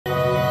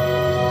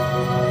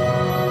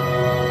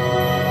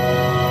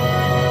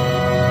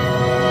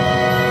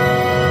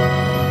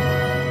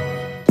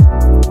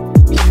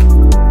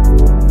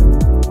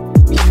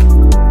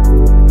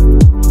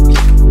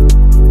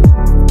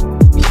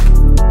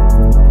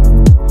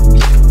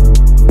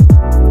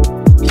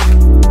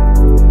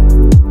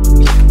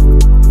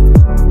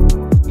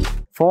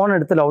Phone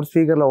എടുത്ത് loud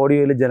സ്പീക്കറിൽ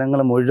ഓഡിയോയിൽ ജനങ്ങൾ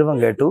മുഴുവൻ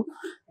കേട്ടു.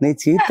 നീ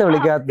ചീത്ത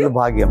വിളിക്കാത്തത്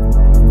ഭാഗ്യം.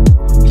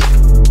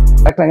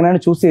 എങ്ങനെയാണ്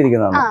ചൂസ്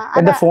ചെയ്തിരിക്കുന്നത്?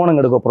 എന്റെ ഫോൺ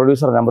എടുക്കുക,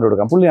 പ്രൊഡ്യൂസർ നമ്പർ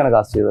കൊടുക്കാം. പുള്ളിയാണ്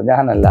കാസ്റ്റ് ചെയ്തത്,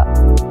 ഞാനല്ല.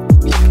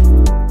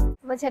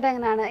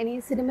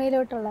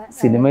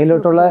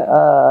 സിനിമയിലോട്ടുള്ള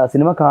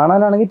സിനിമ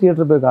കാണാനാണെങ്കിൽ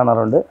തിയേറ്ററിൽ പോയി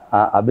കാണാറുണ്ട്.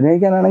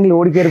 അഭിനയിക്കാനാണെങ്കിൽ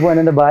ഓടിക്കേറി പോകാൻ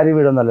എന്റെ ഭാര്യ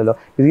വീടൊന്നല്ലോ.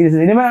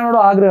 സിനിമയാണോടോ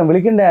ആഗ്രഹം?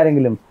 വിളിക്കണ്ടേ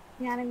ആരെങ്കിലും?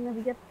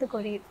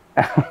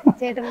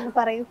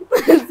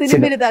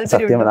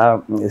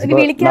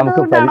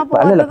 നമുക്ക്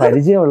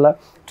പരിചയമുള്ള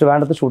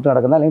ട്രിവാൻഡ്രത്ത് ഷൂട്ട്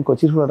നടക്കുന്ന അല്ലെങ്കിൽ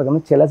കൊച്ചി ഷൂട്ട് നടക്കുന്ന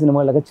ചില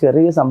സിനിമകളിലൊക്കെ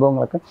ചെറിയ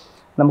സംഭവങ്ങളൊക്കെ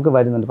നമുക്ക്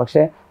വരുന്നുണ്ട്.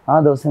 പക്ഷേ ആ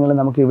ദിവസങ്ങളിൽ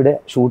നമുക്ക് ഇവിടെ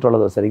ഷൂട്ടുള്ള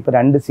ദിവസമായിരിക്കും. ഇപ്പോൾ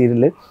 2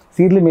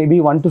 സീരിയൽ മേ ബി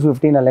 1 to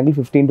 15 അല്ലെങ്കിൽ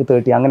 15 to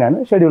 30 അങ്ങനെയാണ്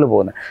ഷെഡ്യൂൾ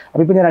പോകുന്നത്.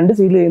 അപ്പോൾ ഇപ്പോൾ ഞാൻ 2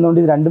 സീരിയൽ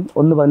ചെയ്യുന്നതുകൊണ്ട് ഇത് രണ്ടും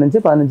 1 15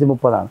 15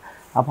 30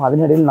 അപ്പോൾ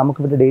അതിനിടയിൽ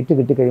നമുക്കിവിടെ ഡേറ്റ്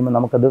കിട്ടിക്കഴിയുമ്പോൾ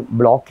നമുക്കത്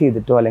ബ്ലോക്ക്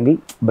ചെയ്തിട്ടോ അല്ലെങ്കിൽ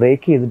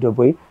ബ്രേക്ക് ചെയ്തിട്ടോ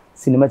പോയി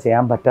സിനിമ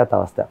ചെയ്യാൻ പറ്റാത്ത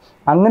അവസ്ഥ.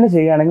 അങ്ങനെ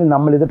ചെയ്യുകയാണെങ്കിൽ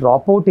നമ്മളിത്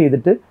ഡ്രോപ്പ് ഔട്ട്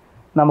ചെയ്തിട്ട്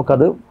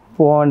നമുക്കത്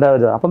പോകേണ്ട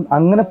ഒരു അപ്പം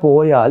അങ്ങനെ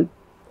പോയാൽ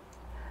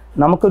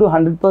നമുക്കൊരു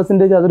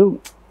 100% അതൊരു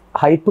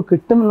ഹൈപ്പ്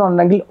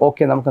കിട്ടുമെന്നുണ്ടെങ്കിൽ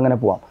ഓക്കെ, നമുക്കങ്ങനെ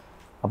പോവാം.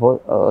 അപ്പോൾ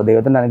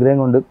ദൈവത്തിൻ്റെ അനുഗ്രഹം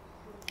കൊണ്ട്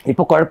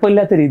ഇപ്പോൾ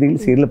കുഴപ്പമില്ലാത്ത രീതിയിൽ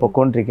സീരിയൽ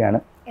പൊക്കോണ്ടിരിക്കുകയാണ്.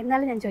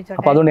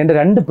 അപ്പോൾ അതുകൊണ്ട് എൻ്റെ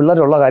 2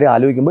 പിള്ളേരുള്ള കാര്യം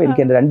ആലോചിക്കുമ്പോൾ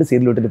എനിക്ക് എൻ്റെ 2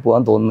 സീരിയൽ ഇട്ടിട്ട്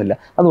പോകാൻ തോന്നുന്നില്ല.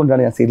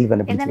 അതുകൊണ്ടാണ് ഞാൻ സീരിയൽ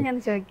തന്നെ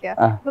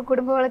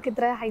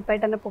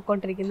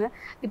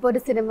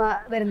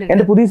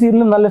എൻ്റെ പുതിയ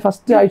സീരിയലും നല്ല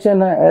ഫസ്റ്റ് ആഴ്ച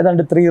തന്നെ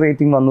ഏതാണ്ട് 3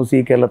 റേറ്റിംഗ് വന്നു. സി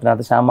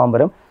കേരളത്തിനകത്ത്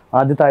ശ്യാമാംബരം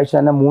ആദ്യത്തെ ആഴ്ച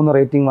തന്നെ 3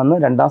 റേറ്റിംഗ് വന്ന്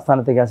 2ാം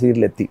സ്ഥാനത്തേക്ക് ആ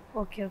സീരിയൽ എത്തി.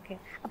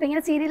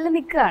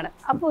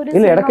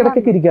 ഇല്ല,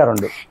 ഇടയ്ക്കിടയ്ക്കൊക്കെ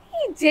ഇരിക്കാറുണ്ട്.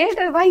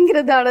 ഭയങ്കര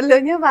ഇതാണല്ലോ,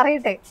 ഞാൻ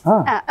പറയട്ടെ,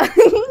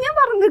 ഞാൻ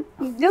പറഞ്ഞു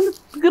ഞാൻ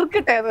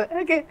തീർക്കട്ടെ അത്.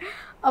 ഓക്കെ,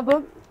 അപ്പം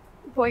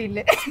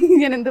പോയില്ലേ,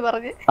 ഞാൻ എന്ത്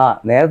പറഞ്ഞു?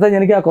 നേരത്തെ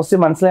എനിക്ക് ആ ക്വസ്റ്റ്യൻ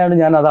മനസ്സിലായോണ്ട്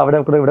ഞാൻ അത് അവിടെ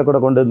കൂടെ ഇവിടെ കൂടെ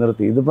കൊണ്ട്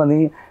നിർത്തി. ഇതിപ്പോ നീ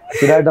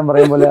സ്ഥിരമായിട്ടും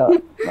പറയും പോലെ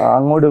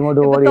അങ്ങോട്ടും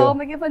ഇങ്ങോട്ടും ഓടി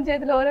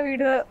പഞ്ചായത്തിൽ ഓരോ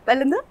വീട്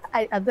വല്ലെന്ന്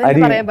അത്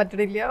പറയാൻ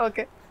പറ്റണില്ല.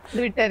 ഓക്കെ,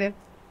 ഇത് വിട്ടേര്.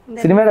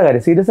 സിനിമയുടെ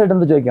കാര്യം സീരിയസ് ആയിട്ട്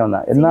എന്താ ചോദിക്കാൻ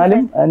വന്നാ?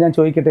 എന്നാലും ഞാൻ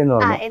ചോദിക്കട്ടെ എന്ന്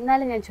പറഞ്ഞു.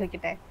 എന്നാലും ഞാൻ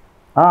ചോദിക്കട്ടെ,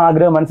 ആ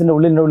ആഗ്രഹം മനസ്സിന്റെ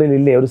ഉള്ളിൽ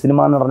ഇല്ലേ ഒരു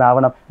സിനിമ എന്ന് പറഞ്ഞ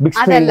ആവണം, ബിഗ്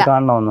സ്ക്രീനിൽ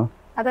കാണണമെന്ന്?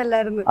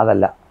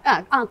 അതല്ല,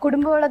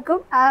 കുടുംബവിളക്കും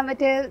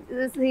മറ്റേ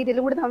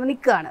സീരിയലും കൂടി നമ്മൾ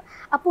നിൽക്കുകയാണ്.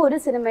 അപ്പോൾ ഒരു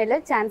സിനിമയിൽ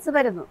ചാൻസ്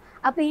വരുന്നു.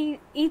 അപ്പൊ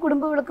ഈ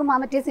കുടുംബവിളക്കും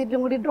മറ്റേ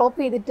സീരിയലും കൂടി ഡ്രോപ്പ്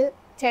ചെയ്തിട്ട്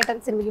ചേട്ടൻ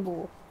സിനിമയ്ക്ക്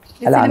പോകും?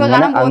 അല്ല,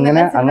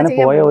 അങ്ങനെ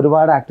പോയ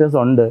ഒരുപാട് ആക്ടേഴ്സ്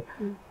ഉണ്ട്.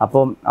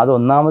 അപ്പം അത്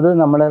ഒന്നാമത്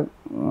നമ്മള്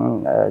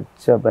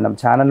പിന്നെ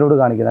ചാനലിനോട്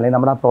കാണിക്കുന്ന അല്ലെങ്കിൽ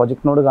നമ്മുടെ ആ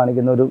പ്രോജക്റ്റിനോട്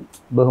കാണിക്കുന്ന ഒരു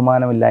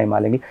ബഹുമാനമില്ലായ്മ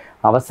അല്ലെങ്കിൽ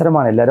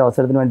അവസരമാണ്. എല്ലാവരും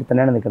അവസരത്തിന് വേണ്ടി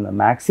തന്നെയാണ് നിൽക്കുന്നത്.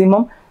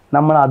 മാക്സിമം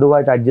നമ്മൾ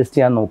അതുമായിട്ട് അഡ്ജസ്റ്റ്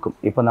ചെയ്യാൻ നോക്കും.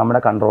 ഇപ്പോൾ നമ്മുടെ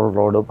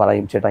കൺട്രോളറോട്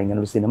പറയും, ചേട്ടാ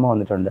ഇങ്ങനൊരു സിനിമ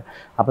വന്നിട്ടുണ്ട്.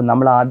 അപ്പം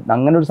നമ്മൾ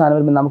അങ്ങനെ ഒരു സാധനം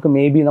വരുമ്പോൾ നമുക്ക്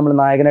മേ ബി നമ്മൾ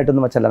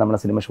നായകനായിട്ടൊന്നും വെച്ചല്ല നമ്മുടെ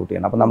സിനിമ ഷൂട്ട്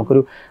ചെയ്യണം. അപ്പം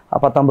നമുക്കൊരു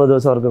 19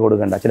 ദിവസം അവർക്ക്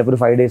കൊടുക്കണ്ട, ചിലപ്പോൾ ഒരു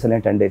 5 days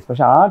അല്ലെങ്കിൽ 10 days.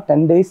 പക്ഷേ ആ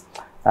 10 days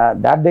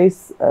that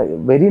days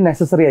very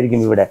necessary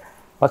ആയിരിക്കും ഇവിടെ.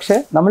 പക്ഷേ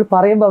നമ്മൾ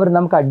പറയുമ്പോൾ അവർ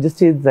നമുക്ക്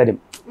അഡ്ജസ്റ്റ് ചെയ്ത് തരും.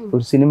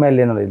 ഒരു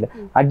സിനിമയല്ലേ എന്നുള്ളതില്ല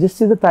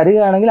അഡ്ജസ്റ്റ് ചെയ്ത്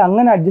തരികയാണെങ്കിൽ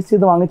അങ്ങനെ അഡ്ജസ്റ്റ്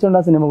ചെയ്ത് വാങ്ങിച്ചുകൊണ്ട്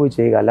ആ സിനിമ പോയി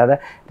ചെയ്യുക. അല്ലാതെ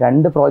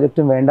 2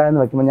 പ്രോജക്റ്റും വേണ്ട എന്ന്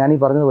വെക്കുമ്പോൾ ഞാൻ ഈ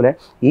പറഞ്ഞതുപോലെ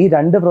ഈ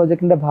 2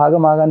 പ്രോജക്റ്റിൻ്റെ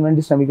ഭാഗമാകാൻ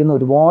വേണ്ടി ശ്രമിക്കുന്ന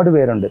ഒരുപാട്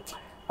പേരുണ്ട്.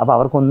 അപ്പോൾ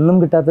അവർക്കൊന്നും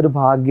കിട്ടാത്തൊരു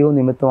ഭാഗ്യവും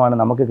നിമിത്തമാണ്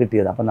നമുക്ക്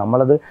കിട്ടിയത്. അപ്പം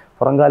നമ്മളത്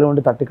പുറംകാലം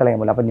കൊണ്ട് തട്ടിക്കളയാൻ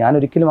പോലെ. അപ്പം ഞാൻ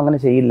ഒരിക്കലും അങ്ങനെ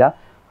ചെയ്യില്ല.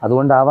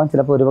 അതുകൊണ്ടാവാൻ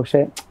ചിലപ്പോൾ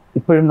ഒരുപക്ഷെ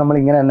ഇപ്പോഴും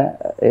നമ്മളിങ്ങനെ തന്നെ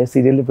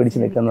സീരിയലിൽ പിടിച്ച്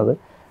നിൽക്കുന്നത്.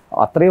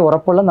 അത്രയും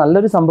ഉറപ്പുള്ള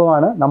നല്ലൊരു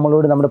സംഭവമാണ്.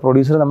 നമ്മളോട് നമ്മുടെ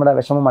പ്രൊഡ്യൂസർ നമ്മുടെ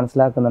വിഷമം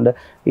മനസ്സിലാക്കുന്നുണ്ട്.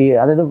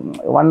 അതായത്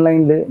 1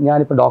 ലൈനിൽ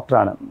ഞാനിപ്പോൾ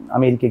ഡോക്ടറാണ്,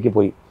 അമേരിക്കയ്ക്ക്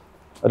പോയി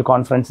ഒരു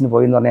കോൺഫറൻസിന്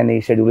പോയി എന്ന് പറഞ്ഞാൽ എന്നെ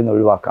ഈ ഷെഡ്യൂളിൽ നിന്ന്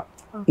ഒഴിവാക്കാം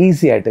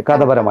ഈസി ആയിട്ട്,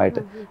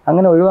 കഥപരമായിട്ട്.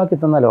 അങ്ങനെ ഒഴിവാക്കി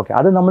തന്നാൽ ഓക്കെ.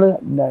 അത് നമ്മൾ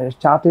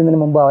സ്റ്റാർട്ട്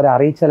ചെയ്യുന്നതിന് മുമ്പ് അവരെ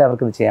അറിയിച്ചാലേ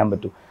അവർക്കത് ചെയ്യാൻ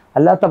പറ്റൂ.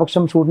 അല്ലാത്ത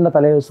പക്ഷം ഷൂട്ടിൻ്റെ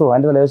തലേദിവസമോ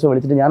അതിൻ്റെ തലേദിവസമോ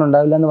വിളിച്ചിട്ട് ഞാൻ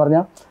ഉണ്ടാവില്ല എന്ന്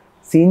പറഞ്ഞാൽ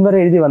സീൻ വരെ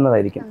എഴുതി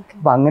വന്നതായിരിക്കും.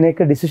 അപ്പോൾ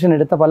അങ്ങനെയൊക്കെ ഡിസിഷൻ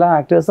എടുത്ത പല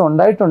ആക്ടേഴ്സും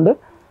ഉണ്ടായിട്ടുണ്ട്.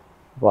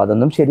 അപ്പോൾ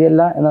അതൊന്നും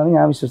ശരിയല്ല എന്നാണ്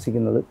ഞാൻ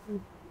വിശ്വസിക്കുന്നത്.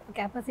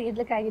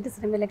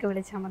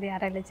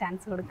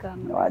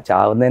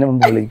 ചാവുന്നതിന്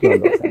മുമ്പ്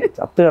വിളിക്കുമല്ലോ,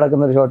 ചത്ത്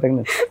കിടക്കുന്ന ഒരു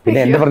ഷോട്ടിങ്. പിന്നെ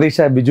എന്റെ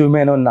പ്രതീക്ഷ ബിജു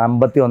മേനോൻ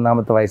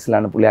 51ാമത്തെ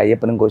വയസ്സിലാണ് പുള്ളി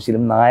അയ്യപ്പനും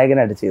കോശിയിലും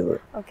നായകനായിട്ട് ചെയ്തത്.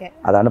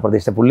 അതാണ്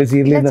പ്രതീക്ഷ. പുള്ളി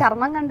സീരിയലിൽ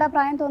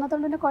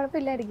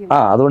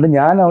അതുകൊണ്ട്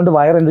ഞാൻ അതുകൊണ്ട്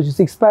വയറുണ്ട്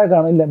 6 pack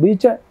ആണോ? ഇല്ല,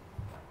 ബീച്ച്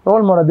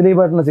റോൾ മോഡൽ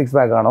ദിലീപായിട്ടിന് 6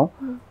 pack ആണോ,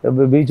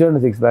 ബീച്ചോട്ടിന്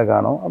 6 pack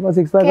ആണോ? അപ്പൊ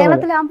 6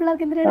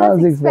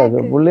 pack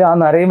പുള്ളി ആ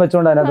നരയും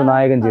വെച്ചോണ്ട് അതിനകത്ത്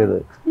നായകൻ ചെയ്തത്.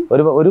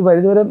 ഒരു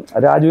പരിധിവരെ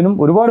രാജുവിനും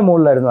ഒരുപാട്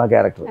മുകളിലായിരുന്നു ആ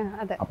ക്യാരക്ടർ.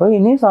 അപ്പൊ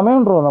ഇനിയും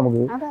സമയമുണ്ടോ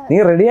നമുക്ക്? നീ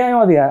റെഡി ആയാൽ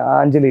മതി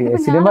അഞ്ജലി.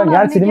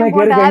 ഞാൻ സിനിമയിൽ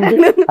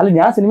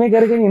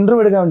കയറി കഴിഞ്ഞിട്ട്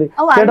ഇന്റർവ്യൂ എടുക്കാൻ വേണ്ടി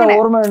ചേട്ടാ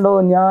ഓർമ്മയുണ്ടോ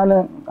ഞാൻ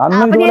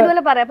അന്ന്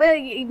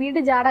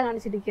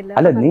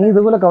അല്ല നീ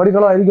ഇതുപോലെ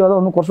കവടിക്കളോ ആയിരിക്കും, അതോ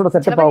ഒന്ന് കുറച്ചുകൂടെ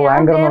സെറ്റപ്പ് ആവും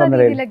ആങ്കർ എന്ന് പറഞ്ഞ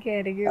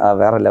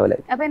വേറെ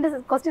ലെവലായി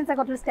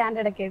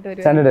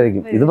സ്റ്റാൻഡേർഡ്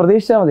ആയിരിക്കും. ഇത്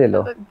പ്രതീക്ഷിച്ചാൽ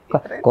മതിയല്ലോ,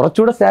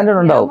 കുറച്ചുകൂടെ സ്റ്റാൻഡേർഡ്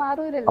ഉണ്ടാവും.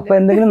 അപ്പൊ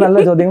എന്തെങ്കിലും നല്ല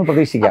ചോദ്യങ്ങൾ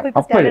പ്രതീക്ഷിക്കാം.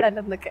 അപ്പോഴും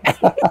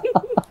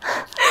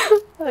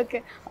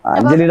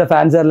അഞ്ജലിയുടെ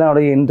ഫാൻസ് എല്ലാം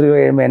അവിടെ ഇന്റർവ്യൂ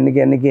കഴിയുമ്പോൾ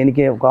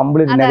എനിക്ക്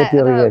കംപ്ലീറ്റ്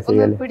നെഗറ്റീവ്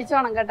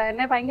പിടിച്ചോണം കേട്ടോ.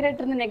 എന്നെ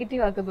ഭയങ്കരമായിട്ട്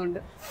നെഗറ്റീവ് ആക്കുന്നുണ്ട്.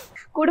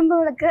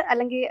 കുടുംബവിളക്ക്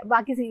അല്ലെങ്കിൽ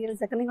ബാക്കി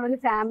സീരിയൽസ് ഒക്കെ നിങ്ങളൊരു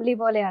ഫാമിലി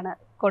പോലെയാണ്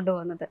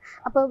കൊണ്ടുപോകുന്നത്.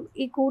 അപ്പം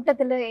ഈ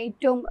കൂട്ടത്തിൽ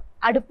ഏറ്റവും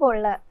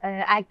അടുപ്പമുള്ള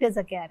ആക്ടേഴ്സ്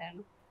ഒക്കെ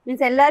ആരാണ്?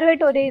 മീൻസ്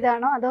എല്ലാവരുമായിട്ട് ഒരേ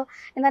ഇതാണോ അതോ?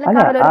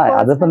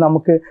 അതിപ്പോ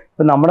നമുക്ക്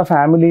ഇപ്പൊ നമ്മുടെ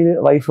ഫാമിലിയിൽ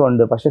വൈഫ്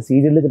ഉണ്ട്, പക്ഷെ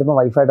സീരിയലിൽ ചിലപ്പോൾ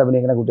വൈഫായിട്ട്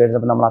അഭിനയിക്കുന്ന കുട്ടിയായിട്ട്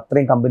ചിലപ്പോൾ നമ്മൾ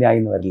അത്രയും കമ്പനി ആയി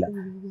എന്ന് വരില്ല.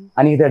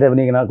 അനിയത്തായിട്ട്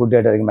അഭിനയിക്കുന്ന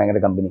കുട്ടിയായിട്ടായിരിക്കും ഭയങ്കര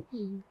കമ്പനി.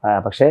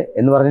 പക്ഷേ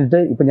എന്ന് പറഞ്ഞിട്ട്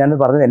ഇപ്പം ഞാൻ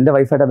പറഞ്ഞത് എൻ്റെ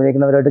വൈഫായിട്ട്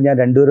അഭിനയിക്കുന്നവരായിട്ട് ഞാൻ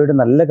രണ്ടുപേരുമായിട്ട്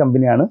നല്ല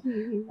കമ്പനിയാണ്.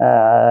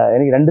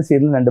 എനിക്ക് 2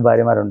 സീരിയലും 2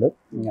 ഭാര്യമാരുണ്ട്.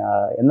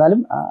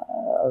 എന്നാലും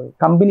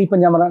കമ്പനി ഇപ്പം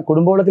ഞാൻ പറഞ്ഞ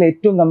കുടുംബവിളക്കിൽ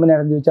ഏറ്റവും കമ്പനി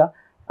ആണെന്ന് ചോദിച്ചാൽ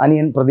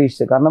അനിയൻ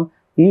പ്രതീക്ഷിച്ച്. കാരണം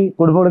ഈ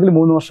കുടുംബവിളക്കിൽ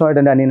 3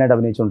 വർഷമായിട്ട് എൻ്റെ അനിയനായിട്ട്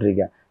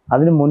അഭിനയിച്ചുകൊണ്ടിരിക്കുക.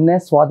 അതിന് മുന്നേ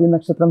സ്വാതി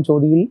നക്ഷത്രം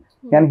ചോദ്യയിൽ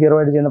ഞാൻ ഹീറോ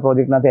ആയിട്ട് ചെയ്യുന്ന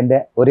പ്രോജക്റ്റിനകത്ത് എൻ്റെ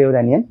ഒരേ ഒരു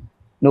അനിയൻ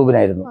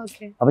നൂബിനായിരുന്നു.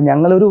 അപ്പം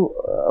ഞങ്ങളൊരു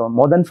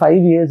മോർ ദാൻ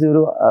 5 years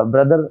ഒരു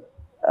ബ്രദർ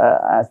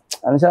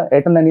എന്നുവെച്ചാൽ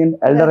ഏട്ടൻ അനിയൻ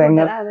എൽഡർ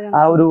യങ്ങർ ആ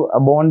ഒരു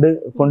ബോണ്ട്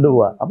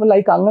കൊണ്ടുപോവുക. അപ്പം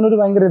ലൈക്ക് അങ്ങനെ ഒരു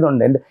ഭയങ്കര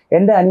ഇതുണ്ട്.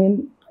 എൻ്റെ അനിയൻ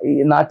ഈ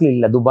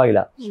നാട്ടിലില്ല,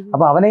 ദുബായിലാണ്.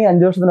 അപ്പോൾ അവനെ ഈ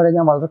 5 വർഷത്തിനിടെ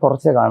ഞാൻ വളരെ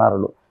കുറച്ചേ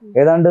കാണാറുള്ളൂ.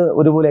 ഏതാണ്ട്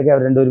ഒരുപോലെയൊക്കെ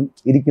അവർ രണ്ടുപേരും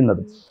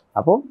ഇരിക്കുന്നത്.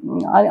 അപ്പോൾ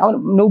അവൻ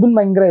നൂബിൻ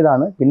ഭയങ്കര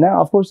ഇതാണ്. പിന്നെ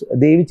ഓഫ്കോഴ്സ്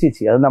ദേവി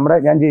ചേച്ചി, അത് നമ്മുടെ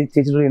ഞാൻ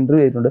ചേച്ചിയുടെ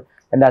ഇന്റർവ്യൂ ചെയ്തിട്ടുണ്ട്.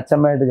 എൻ്റെ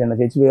അച്ഛമ്മയായിട്ട് ചെയ്യണം.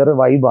 ചേച്ചി വേറെ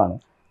വൈബാണ്.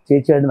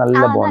 ചേച്ചിയായിട്ട്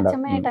നല്ല ബോണ്ടാണ്.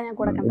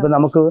 ഇപ്പം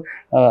നമുക്ക്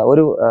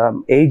ഒരു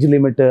ഏജ്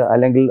ലിമിറ്റ്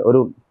അല്ലെങ്കിൽ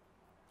ഒരു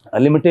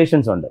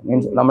ലിമിറ്റേഷൻസ് ഉണ്ട്.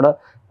 മീൻസ് നമ്മുടെ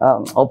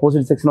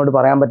ഓപ്പോസിറ്റ് സെക്സിനോട്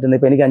പറയാൻ പറ്റുന്ന,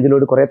 ഇപ്പം എനിക്ക്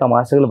അഞ്ജലിയോട് കുറേ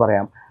തമാശകൾ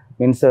പറയാം.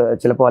 മീൻസ്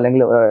ചിലപ്പോൾ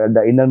അല്ലെങ്കിൽ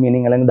ഇന്നർ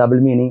മീനിങ് അല്ലെങ്കിൽ ഡബിൾ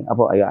മീനിങ്.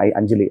 അപ്പോൾ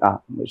അഞ്ജലി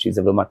ഷീസ്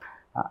എ വുമൺ.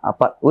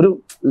 അപ്പം ഒരു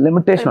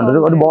ലിമിറ്റേഷൻ ഉണ്ട്,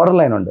 ഒരു ബോർഡർ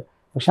ലൈൻ ഉണ്ട്.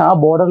 പക്ഷെ ആ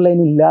ബോർഡർ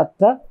ലൈൻ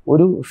ഇല്ലാത്ത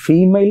ഒരു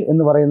ഫീമെയിൽ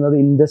എന്ന് പറയുന്നത്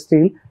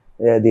ഇൻഡസ്ട്രിയിൽ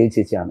ദേവി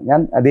ചേച്ചിയാണ്.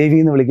 ഞാൻ ദേവി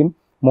എന്ന് വിളിക്കും,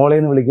 മോളെ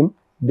എന്ന് വിളിക്കും.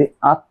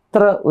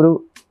 അത്ര ഒരു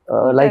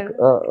ലൈക്ക്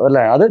അല്ല,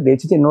 അത് ദേവി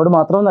ചേച്ചി എന്നോട്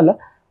മാത്രമൊന്നുമല്ല,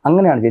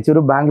 അങ്ങനെയാണ്. ചേച്ചി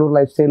ഒരു ബാംഗ്ലൂർ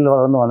ലൈഫ് സ്റ്റൈലിൽ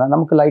വളർന്നു വന്നാൽ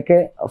നമുക്ക് like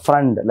a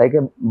friend, like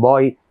A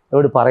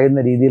boy ോട് പറയുന്ന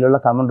രീതിയിലുള്ള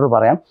കമൻറ്റർ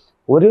പറയാം.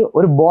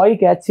 ഒരു ബോയ്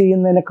ക്യാച്ച്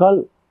ചെയ്യുന്നതിനേക്കാൾ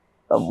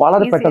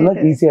വളരെ പെട്ടെന്ന്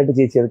ഈസി ആയിട്ട്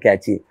ചേച്ചി അത്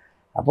ക്യാച്ച് ചെയ്യും.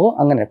 അപ്പോൾ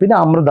അങ്ങനെ. പിന്നെ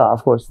അമൃത,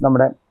 ഓഫ് കോഴ്സ്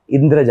നമ്മുടെ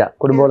ഇന്ദ്രജ,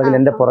 കുടുംബവിളക്കിൽ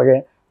എൻ്റെ പുറകെ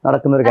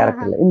നടക്കുന്ന ഒരു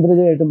ക്യാരക്ടറില്ല.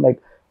 ഇന്ദ്രജയായിട്ടും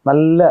ലൈക്ക്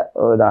നല്ല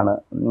ഇതാണ്.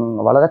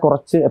 വളരെ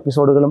കുറച്ച്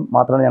എപ്പിസോഡുകളും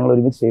മാത്രമാണ് ഞങ്ങൾ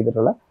ഒരുമിച്ച്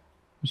ചെയ്തിട്ടുള്ളത്.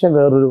 പക്ഷെ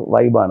വേറൊരു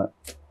വൈബാണ്.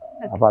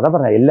 അപ്പൊ അതാ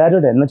പറഞ്ഞ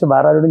എല്ലാവരോടും എന്ന് വെച്ചാൽ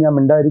വേറെ ആരോടും ഞാൻ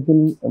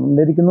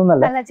മിണ്ടായിരിക്കുന്നു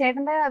എന്നല്ല.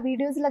 ചേട്ടന്റെ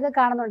വീഡിയോസിലൊക്കെ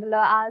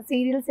കാണുന്നുണ്ടല്ലോ, ആ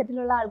സീരിയൽ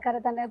സെറ്റിലുള്ള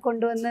ആൾക്കാരെ തന്നെ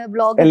കൊണ്ടുവന്ന്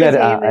ബ്ലോഗ്.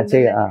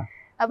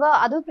 അപ്പൊ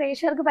അത്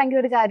പ്രേക്ഷകർക്ക് ഭയങ്കര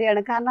ഒരു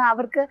കാര്യമാണ്. കാരണം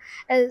അവർക്ക്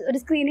ഒരു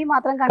സ്ക്രീനിൽ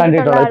മാത്രം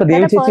കണ്ടിട്ടുള്ള. ഇപ്പൊ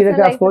ദേവി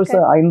ചേച്ചിയൊക്കെ ഓഫ്കോഴ്സ്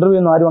ഇന്റർവ്യൂ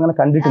ഒന്നും ആരും അങ്ങനെ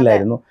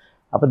കണ്ടിട്ടില്ലായിരുന്നു.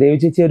 അപ്പൊ ദേവി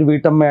ചേച്ചി ഒരു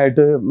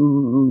വീട്ടമ്മയായിട്ട്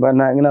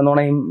പിന്നെ ഇങ്ങനെ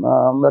നുണയും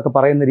ഇതൊക്കെ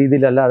പറയുന്ന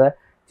രീതിയിലല്ലാതെ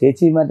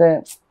ചേച്ചി മറ്റേ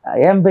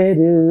ഏം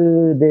പേര്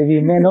ദേവി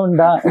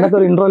മേനോണ്ട എന്നൊക്കെ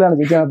ഒരു ഇൻട്രോയിലാണ്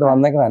ചേച്ചി അതിനകത്ത്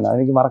വന്നേക്കുന്നത്.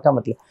 അതെനിക്ക് മറക്കാൻ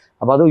പറ്റില്ല.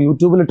 അപ്പോൾ അത്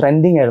യൂട്യൂബിൽ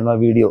ട്രെൻഡിങ് ആയിരുന്നു ആ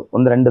വീഡിയോ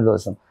 1-2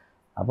 ദിവസം.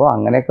 അപ്പോൾ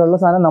അങ്ങനെയൊക്കെയുള്ള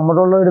സാധനം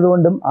നമ്മളോടുള്ള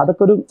ഇതുകൊണ്ടും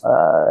അതൊക്കെ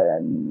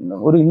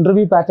ഒരു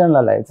interview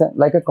പാറ്റേണിലല്ല, it's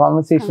like A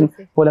conversation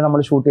പോലെ നമ്മൾ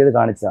ഷൂട്ട് ചെയ്ത്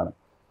കാണിച്ചതാണ്.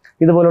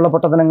 ഇതുപോലുള്ള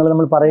പൊട്ടത്തനങ്ങൾ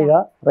നമ്മൾ പറയുക,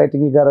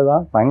 റേറ്റിംഗ് കയറുക.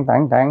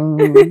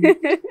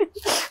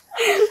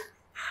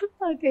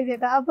 ഓക്കെ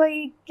ചേട്ടാ, അപ്പോൾ ഈ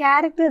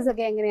ക്യാരക്ടേഴ്സ്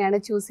ഒക്കെ എങ്ങനെയാണ്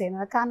ചൂസ്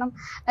ചെയ്യുന്നത്? കാരണം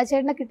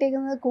ചേട്ടനെ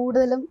കിട്ടിയിരിക്കുന്നത്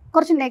കൂടുതലും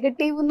കുറച്ച്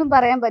നെഗറ്റീവ് എന്നും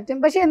പറയാൻ പറ്റും,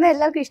 പക്ഷെ എന്നാൽ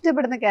എല്ലാവർക്കും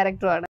ഇഷ്ടപ്പെടുന്ന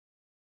ക്യാരക്ടറാണ്.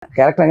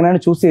 ക്യാരക്ടർ എങ്ങനെയാണ്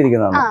ചൂസ്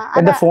ചെയ്തിരിക്കുന്നത്?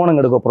 എന്റെ ഫോൺ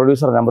എടുക്കുക,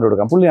 പ്രൊഡ്യൂസർ നമ്പർ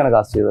കൊടുക്കാം, പുള്ളിയാണ്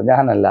കാസ്റ്റ് ചെയ്തത്,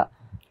 ഞാനല്ല.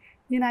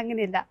 ഞാൻ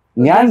അങ്ങനെയല്ല,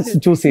 ഞാൻ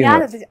ചൂസ്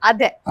ചെയ്യുന്നത്.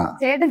 അതെ,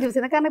 ചേട്ടൻ ചൂസ്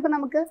ചെയ്യുന്നത്. കാരണം ഇപ്പൊ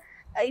നമുക്ക്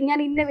ഞാൻ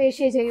ഇന്ന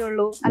വേഷേ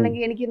ചെയ്യുള്ളൂ,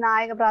 അല്ലെങ്കിൽ എനിക്ക്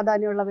നായക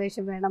പ്രാധാന്യമുള്ള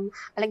വേഷം വേണം,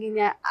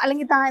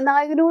 അല്ലെങ്കിൽ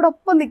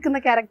നായകനോടൊപ്പം നിൽക്കുന്ന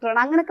ക്യാരക്ടറാണ്,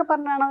 അങ്ങനെയൊക്കെ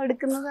പറഞ്ഞാണോ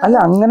എടുക്കുന്നത്? അല്ല,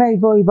 അങ്ങനെ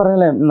ഇപ്പൊ ഈ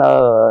പറഞ്ഞ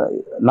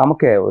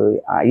നമുക്ക്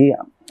ഈ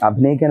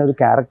അഭിനയിക്കാൻ ഒരു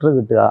ക്യാരക്ടർ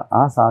കിട്ടുക,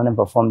 ആ സാധനം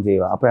പെർഫോം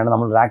ചെയ്യുക, അപ്പോഴാണ്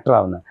നമ്മൾ ഒരു ആക്ടർ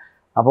ആവുന്നത്.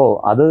 അപ്പോൾ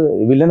അത്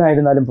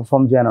വില്ലനായിരുന്നാലും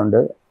പെർഫോം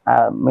ചെയ്യാനുണ്ട്,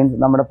 മീൻസ്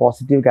നമ്മുടെ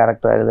പോസിറ്റീവ്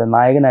ക്യാരക്ടർ ആയിരുന്നാലും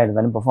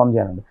നായകനായിരുന്നാലും പെർഫോം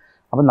ചെയ്യാനുണ്ട്.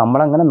 അപ്പം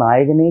നമ്മളങ്ങനെ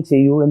നായകനെ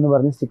ചെയ്യൂ എന്ന്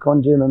പറഞ്ഞ് സ്റ്റിക്ക് ഓൺ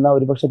ചെയ്ത് നിന്നാൽ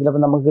ഒരു പക്ഷേ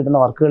ചിലപ്പോൾ നമുക്ക് കിട്ടുന്ന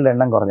വർക്കുകളുടെ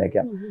എണ്ണം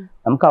കുറഞ്ഞേക്കാം.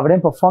 നമുക്ക്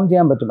അവിടെയും പെർഫോം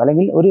ചെയ്യാൻ പറ്റും.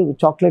 അല്ലെങ്കിൽ ഒരു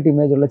ചോക്ലേറ്റ്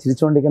ഇമേജുള്ള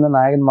ചിരിച്ചുകൊണ്ടിരിക്കുന്ന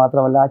നായകൻ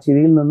മാത്രമല്ല, ആ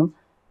ചിരിയിൽ നിന്നും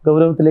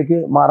ഗൗരവത്തിലേക്ക്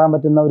മാറാൻ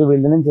പറ്റുന്ന ഒരു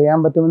വില്ലനും ചെയ്യാൻ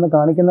പറ്റുമെന്ന്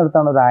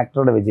കാണിക്കുന്നിടത്താണ് ഒരു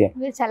ആക്ടറുടെ വിജയം.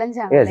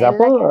 യെസ്.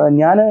 അപ്പോൾ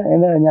ഞാൻ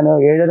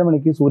 7:30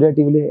 മണിക്ക് സൂര്യ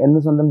ടി വിയിൽ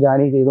എന്ന് സ്വന്തം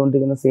ജാനി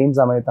ചെയ്തുകൊണ്ടിരിക്കുന്ന സെയിം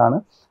സമയത്താണ്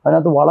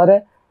അതിനകത്ത് വളരെ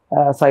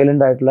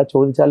സൈലന്റ് ആയിട്ടുള്ള,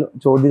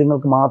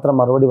 ചോദ്യങ്ങൾക്ക് മാത്രം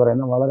മറുപടി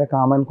പറയുന്ന വളരെ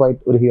കാം ആൻഡ്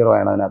ക്വൈറ്റ് ഒരു ഹീറോ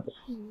ആണ് അതിനകത്ത്.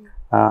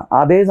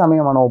 അതേ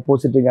സമയമാണ്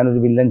ഓപ്പോസിറ്റ് ഞാനൊരു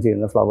വില്ലൻ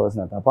ചെയ്യുന്നത്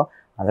ഫ്ലവേഴ്സിനകത്ത്. അപ്പോൾ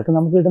അതൊക്കെ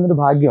നമുക്ക് കിട്ടുന്നൊരു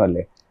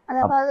ഭാഗ്യമല്ലേ.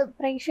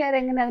 പ്രേക്ഷകർ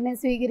എങ്ങനെ അതിനെ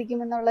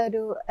സ്വീകരിക്കുമെന്നുള്ള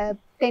ഒരു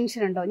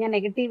ടെൻഷൻ ഉണ്ടോ? ഞാൻ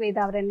നെഗറ്റീവ്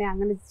ചെയ്ത് അവരെന്നെ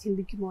അങ്ങനെ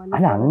ചിന്തിക്കുമോ?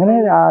 അല്ല, അങ്ങനെ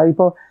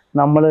ഇപ്പോൾ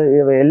നമ്മൾ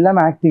എല്ലാം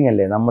ആക്ടിങ്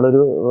അല്ലേ.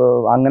 നമ്മളൊരു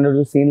അങ്ങനെ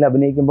ഒരു സീനിൽ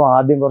അഭിനയിക്കുമ്പോൾ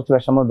ആദ്യം കുറച്ച്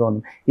വിഷമം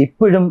തോന്നും.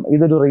 ഇപ്പോഴും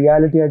ഇതൊരു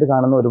റിയാലിറ്റി ആയിട്ട്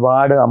കാണുന്ന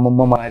ഒരുപാട്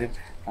അമ്മൂമ്മമാരും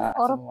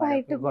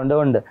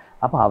ഉണ്ട്.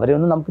 അപ്പോൾ അവരെ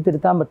ഒന്നും നമുക്ക്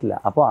തിരുത്താൻ പറ്റില്ല.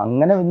 അപ്പോൾ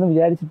അങ്ങനെ ഒന്ന്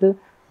വിചാരിച്ചിട്ട്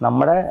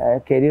നമ്മുടെ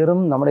കരിയറും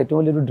നമ്മുടെ ഏറ്റവും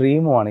വലിയൊരു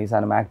ഡ്രീമുമാണ് ഈ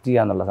സാധനം, ആക്ട്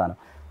ചെയ്യുക എന്നുള്ള സാധനം.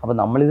 അപ്പോൾ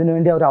നമ്മളിതിനു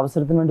വേണ്ടി ഒരു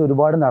അവസരത്തിന് വേണ്ടി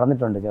ഒരുപാട്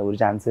നടന്നിട്ടുണ്ട്. ഒരു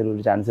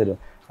ചാൻസ് തരും.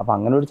 അപ്പോൾ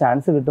അങ്ങനെ ഒരു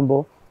ചാൻസ്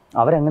കിട്ടുമ്പോൾ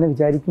അവരെങ്ങനെ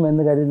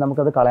വിചാരിക്കുമെന്ന് കരുതി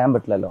നമുക്കത് കളയാൻ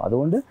പറ്റില്ലല്ലോ.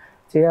 അതുകൊണ്ട്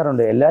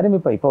ചെയ്യാറുണ്ട്. എല്ലാവരും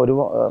ഇപ്പോൾ ഒരു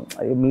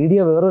മീഡിയ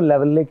വേറൊരു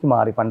ലെവലിലേക്ക്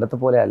മാറി, പണ്ടത്തെ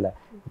പോലെ അല്ല.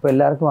 ഇപ്പോൾ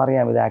എല്ലാവർക്കും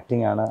അറിയാം ഇത്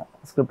ആക്ടിങ് ആണ്,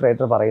 സ്ക്രിപ്റ്റ്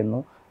റൈറ്റർ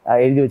പറയുന്നു,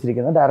 എഴുതി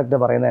വെച്ചിരിക്കുന്ന ഡയറക്ടർ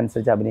പറയുന്ന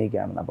അനുസരിച്ച്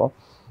അഭിനയിക്കുകയാണെന്ന്. അപ്പോൾ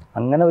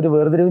അങ്ങനെ ഒരു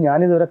വേർതിരിവ്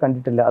ഞാനിതുവരെ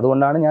കണ്ടിട്ടില്ല.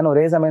 അതുകൊണ്ടാണ് ഞാൻ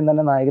ഒരേ സമയം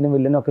തന്നെ നായകനും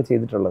വില്ലനും ഒക്കെ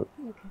ചെയ്തിട്ടുള്ളത്.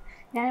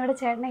 ഞാനിവിടെ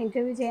ചേട്ടനെ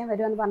ഇന്റർവ്യൂ ചെയ്യാൻ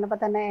വരുമെന്ന് പറഞ്ഞപ്പോൾ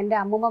തന്നെ എൻ്റെ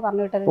അമ്മൂമ്മ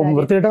പറഞ്ഞു വിട്ടത്,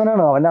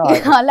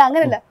 അല്ല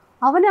അങ്ങനല്ല,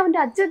 അവൻ്റെ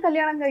അച്ഛൻ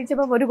കല്യാണം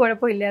കഴിച്ചപ്പോൾ ഒരു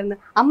കുഴപ്പമില്ലായിരുന്നു,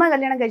 അമ്മ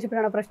കല്യാണം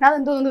കഴിച്ചപ്പോഴാണ് പ്രശ്നം,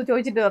 അതെന്തോന്നു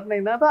ചോദിച്ചിട്ട്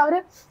പറഞ്ഞിരുന്നത്. അപ്പോൾ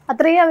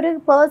അത്രയും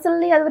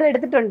പേഴ്സണലി അവർ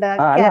എടുത്തിട്ടുണ്ട്.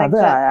 അത്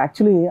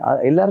ആക്ച്വലി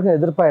എല്ലാവർക്കും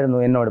എതിർപ്പായിരുന്നു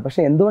എന്നോട്.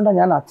 പക്ഷെ എന്തുകൊണ്ടാണ്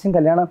ഞാൻ അച്ഛൻ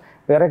കല്യാണം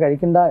വേറെ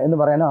കഴിക്കണ്ട എന്ന്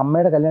പറയാനോ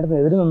അമ്മയുടെ കല്യാണത്തിന്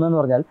എതിര് നിന്നെന്ന്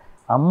പറഞ്ഞാൽ,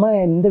 അമ്മ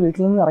എൻ്റെ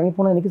വീട്ടിൽ നിന്ന്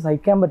ഇറങ്ങിപ്പോണത് എനിക്ക്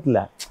സഹിക്കാൻ പറ്റില്ല.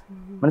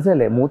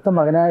 മനസ്സിലല്ലേ? മൂത്ത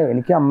മകനായ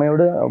എനിക്ക്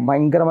അമ്മയോട്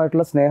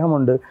ഭയങ്കരമായിട്ടുള്ള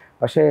സ്നേഹമുണ്ട്.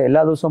 പക്ഷേ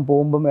എല്ലാ ദിവസവും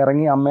പോകുമ്പം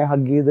ഇറങ്ങി അമ്മയെ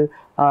ഹഗ് ചെയ്ത്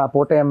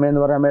പോട്ടെ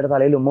അമ്മയെന്ന് പറഞ്ഞ അമ്മയുടെ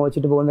തലയിൽ ഉമ്മ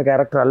വെച്ചിട്ട് പോകുന്ന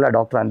ക്യാരക്ടറല്ല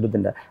ഡോക്ടർ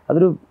അനിരുദ്ധിൻ്റെ.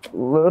 അതൊരു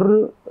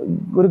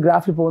വേറൊരു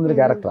ഗ്രാഫിൽ പോകുന്നൊരു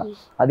ക്യാരക്ടറാണ്.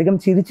 അധികം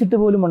ചിരിച്ചിട്ട്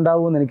പോലും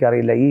ഉണ്ടാവുമെന്ന്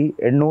എനിക്കറിയില്ല ഈ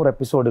 800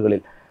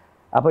 എപ്പിസോഡുകളിൽ.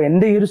 അപ്പോൾ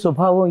എൻ്റെ ഈ ഒരു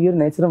സ്വഭാവവും ഈ ഒരു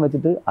നേച്ചറും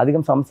വെച്ചിട്ട്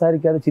അധികം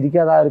സംസാരിക്കാതെ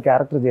ചിരിക്കാതെ ആ ഒരു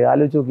ക്യാരക്ടർ ചെയ്ത്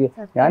ആലോചിച്ച് നോക്കി.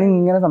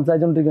 ഞാനിങ്ങനെ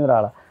സംസാരിച്ചുകൊണ്ടിരിക്കുന്ന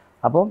ഒരാളാണ്.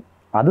 അപ്പം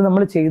അത്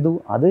നമ്മൾ ചെയ്തു.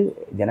 അത്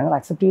ജനങ്ങൾ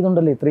അക്സെപ്റ്റ്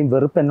ചെയ്തുകൊണ്ടല്ലേ ഇത്രയും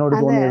വെറുപ്പ് എന്നോട്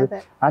തോന്നിയത്,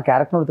 ആ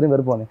ക്യാരക്ടറിനോട് ഇത്രയും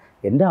വെറുപ്പ് തോന്നിയത്.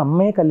 എൻ്റെ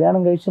അമ്മയെ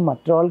കല്യാണം കഴിച്ച്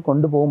മറ്റൊരാൾ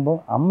കൊണ്ടുപോകുമ്പോൾ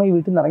അമ്മ ഈ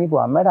വീട്ടിൽ നിന്ന്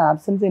ഇറങ്ങിപ്പോകും. അമ്മയുടെ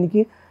ആബ്സെൻസ്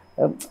എനിക്ക്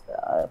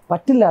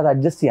പറ്റില്ല അത്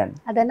അഡ്ജസ്റ്റ് ചെയ്യാൻ.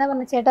 അതെന്നാ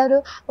പറഞ്ഞ ചേട്ടാ,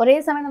 ഒരേ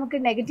സമയം നമുക്ക്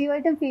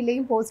നെഗറ്റീവായിട്ടും ഫീൽ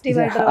ചെയ്യും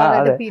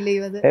പോസിറ്റീവായിട്ടും ഫീൽ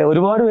ചെയ്യും.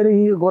 ഒരുപാട് പേര്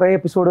ഈ കുറേ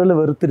എപ്പിസോഡുകളിൽ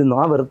വെറുത്തിരുന്നു.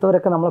 ആ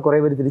വെറുത്തവരൊക്കെ നമ്മളെ കുറേ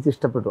പേര് തിരിച്ച്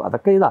ഇഷ്ടപ്പെട്ടു.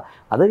 അതൊക്കെ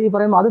അത് ഈ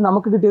പറയുമ്പോൾ അത്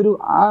നമുക്ക് കിട്ടിയൊരു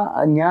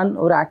ഞാൻ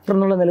ഒരു ആക്ടർ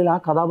എന്നുള്ള നിലയിൽ ആ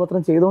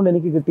കഥാപാത്രം ചെയ്തുകൊണ്ട്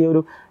എനിക്ക് കിട്ടിയ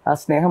ഒരു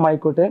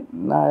സ്നേഹമായിക്കോട്ടെ,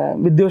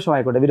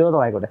 വിദ്വേഷമായിക്കോട്ടെ,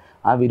 വിരോധമായിക്കോട്ടെ,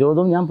 ആ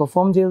വിരോധവും ഞാൻ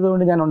പെർഫോം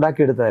ചെയ്തതുകൊണ്ട് ഞാൻ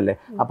ഉണ്ടാക്കിയെടുത്തതല്ലേ.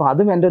 അപ്പോൾ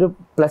അതും എൻ്റെ ഒരു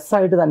പ്ലസ്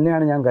ആയിട്ട്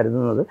തന്നെയാണ് ഞാൻ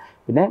കരുതുന്നത്.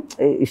 പിന്നെ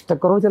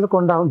ഇഷ്ടക്കുറവ് ചിലർക്ക്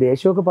ഉണ്ടാവും,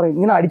 ദേഷ്യമൊക്കെ പറയും.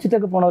 ഇങ്ങനെ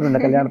അടിച്ചിട്ടൊക്കെ പോണവരുണ്ട്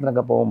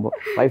കല്യാണത്തിനൊക്കെ പോകുമ്പോൾ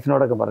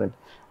വൈഫിനോടൊക്കെ പറഞ്ഞിട്ട്.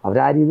 അവർ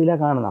ആ രീതിയിലാണ്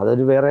കാണുന്നത്.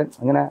 അതൊരു വേറെ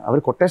അങ്ങനെ അവർ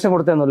കൊട്ടേഷൻ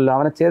കൊടുത്തതെന്നല്ലോ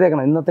അവനെ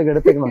ചെയ്തേക്കണം ഇന്നത്തേക്ക്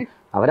എടുത്തേക്കണം.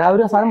 അവരാ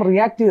ഒരു സാധനം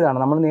റിയാക്ട് ചെയ്തതാണ്.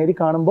 നമ്മൾ നേരി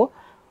കാണുമ്പോൾ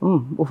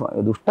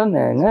ദുഷ്ടൻ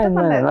എങ്ങനെ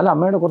എന്നാലും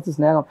അമ്മയുടെ കുറച്ച്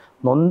സ്നേഹം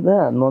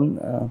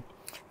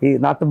ഈ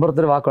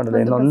നാട്ടിൻപുറത്തൊരു വാക്കുണ്ടല്ലോ,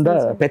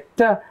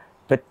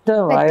 പെറ്റ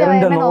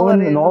വയറിന്റെ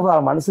നോവ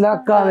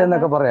മനസ്സിലാക്കാതെ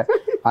എന്നൊക്കെ പറയാം.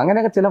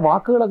 അങ്ങനെയൊക്കെ ചില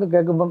വാക്കുകളൊക്കെ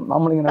കേൾക്കുമ്പം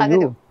നമ്മളിങ്ങനെ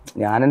അയ്യോ,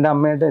 ഞാൻ എൻ്റെ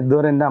അമ്മയായിട്ട്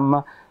ഇതുവരെ എൻ്റെ അമ്മ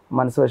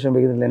മനസ്സ്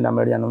വിഷമിപ്പിക്കുന്നില്ല, എൻ്റെ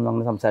അമ്മയോട് ഞാനൊന്നും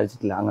അങ്ങനെ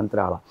സംസാരിച്ചിട്ടില്ല, അങ്ങനത്തെ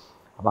ഒരാളാണ്.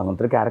 അപ്പോൾ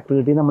അങ്ങനത്തെ ഒരു ക്യാരക്ടർ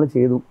കിട്ടി നമ്മൾ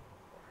ചെയ്തു.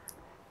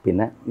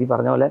 പിന്നെ ഈ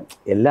പറഞ്ഞ പോലെ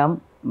എല്ലാം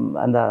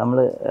എന്താ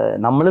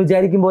നമ്മൾ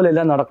വിചാരിക്കും പോലെ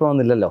എല്ലാം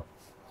നടക്കണമെന്നില്ലല്ലോ.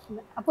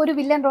 അപ്പോൾ ഒരു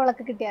വില്ലൻ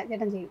റോളൊക്കെ കിട്ടിയാൽ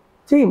ചേട്ടൻ ചെയ്യും?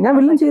 ഞാൻ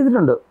വില്ലൻ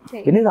ചെയ്തിട്ടുണ്ട്.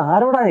 പിന്നെ ഇത്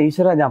ആരോടാണ്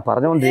ഈശ്വര ഞാൻ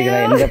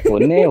പറഞ്ഞുകൊണ്ടിരിക്കുന്നത്? എൻ്റെ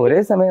പൊന്നെ, ഒരേ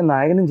സമയം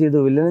നായകനും ചെയ്തു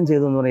വില്ലനും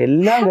ചെയ്തു എന്ന് പറഞ്ഞാൽ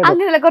എല്ലാം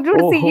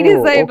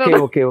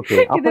ഓക്കെ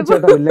അപ്പം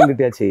ചേട്ടാ വില്ലൻ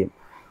കിട്ടിയാൽ ചെയ്യും.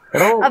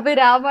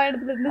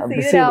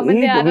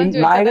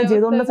 നായകൻ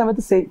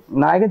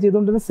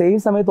ചെയ്തുകൊണ്ടിരുന്ന സെയിം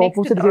സമയത്ത്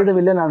ഓപ്പോസിറ്റ് ചെയ്ത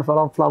വില്ലനാണ്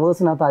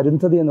ഫ്ലവേഴ്സിനകത്ത്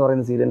അരുന്ധതി എന്ന്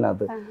പറയുന്ന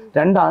സീരിയലിനകത്ത്.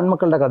 2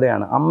 ആൺമക്കളുടെ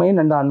കഥയാണ്. അമ്മയും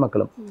 2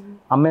 ആൺമക്കളും.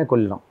 അമ്മയെ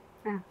കൊല്ലണം,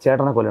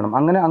 ചേട്ടനെ കൊല്ലണം,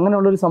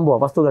 അങ്ങനെയുള്ളൊരു സംഭവം.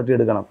 വസ്തു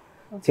തട്ടിയെടുക്കണം,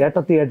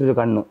 ചേട്ടത്തിയായിട്ടൊരു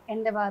കണ്ണ്.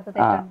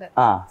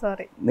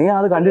 നീ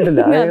അത്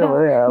കണ്ടിട്ടില്ല?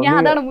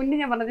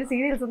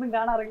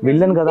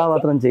 വില്ലൻ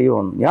കഥാപാത്രം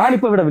ചെയ്യുമെന്ന്.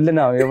 ഞാനിപ്പോ ഇവിടെ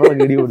വില്ലനാവും എവിടെ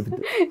ഗിടി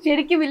കൊടുത്തിട്ട്.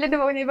 ശരിക്കും വില്ലന്റെ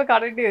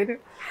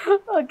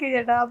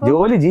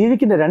ജോലി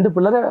ജീവിക്കണ്ടേ, 2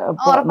 പിള്ളേരെ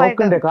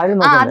നോക്കണ്ടേ,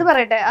 കാര്യം. അത്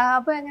പറയട്ടെ.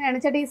 അപ്പൊ എങ്ങനെയാണ്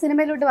ചേട്ടാ ഈ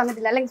സിനിമയിലോട്ട്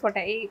വന്നിട്ടില്ല, അല്ലെങ്കിൽ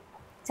പോട്ടെ ഈ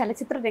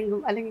ചലച്ചിത്ര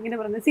രംഗം അല്ലെങ്കിൽ ഇങ്ങനെ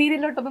പറയുന്നത്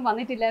സീരിയലിലോട്ടൊന്നും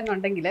വന്നിട്ടില്ല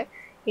എന്നുണ്ടെങ്കിൽ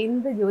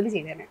എന്ത് ജോലി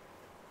ചെയ്തേനെ?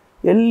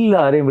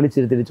 എല്ലാവരെയും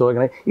വിളിച്ചിരുത്തിട്ട്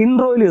ചോദിക്കണേ.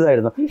 ഇൻട്രോയിൽ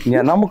ഇതായിരുന്നു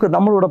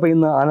നമ്മളോടൊപ്പം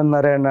ഇന്ന് ആനന്ദ്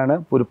നാരായണനാണ്.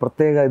 ഒരു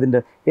പ്രത്യേക ഇതിൻ്റെ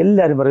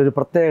എല്ലാവരും പറയും ഒരു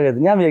പ്രത്യേക ഇത്.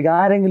 ഞാൻ വിചാരിക്കും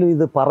ആരെങ്കിലും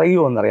ഇത്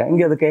പറയുമോ എന്നറിയാം,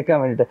 എങ്കിൽ അത് കേൾക്കാൻ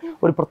വേണ്ടിയിട്ട്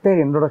ഒരു പ്രത്യേക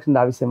ഇൻട്രൊഡക്ഷൻ്റെ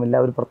ആവശ്യമില്ല,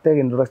 ഒരു പ്രത്യേക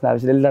ഇൻട്രൊഡക്ഷൻ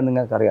ആവശ്യമില്ല, എല്ലാം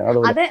നിങ്ങൾക്ക് അറിയാം.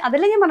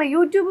 അതല്ലേ ഞാൻ പറഞ്ഞു,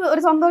 യൂട്യൂബ്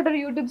ഒരു സ്വന്തമായിട്ട് ഒരു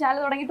യൂട്യൂബ് ചാനൽ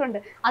തുടങ്ങിയിട്ടുണ്ട്.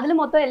 അതിൽ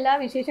മൊത്തം എല്ലാ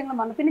വിശേഷങ്ങളും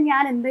വന്നു. പിന്നെ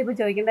ഞാൻ എന്താ ഇപ്പൊ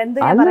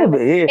ചോദിക്കേണ്ടത്?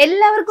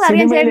 എല്ലാവർക്കും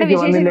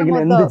വന്നില്ലെങ്കിൽ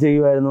എന്ത്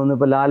ചെയ്യുമായിരുന്നു എന്ന്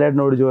ഇപ്പൊ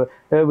ലാലേട്ടനോട്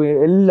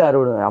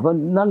എല്ലാവരോടും. അപ്പം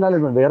എന്നാൽ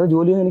ലാലേട്ടൻ വേറെ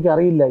ജോലിയൊന്നും എനിക്ക്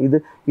അറിയില്ല.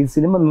 ഈ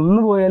സിനിമ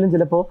നിന്ന് പോയാലും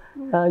ചിലപ്പോൾ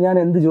ഞാൻ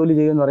എന്ത് ജോലി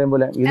ചെയ്യുമെന്ന്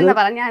പറയുമ്പോൾ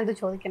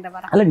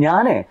അല്ല,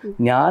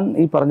 ഞാൻ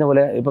ഈ പറഞ്ഞ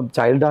പോലെ ഇപ്പം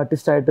ചൈൽഡ്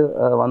ആർട്ടിസ്റ്റ് ആയിട്ട്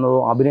വന്നതോ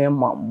അഭിനയം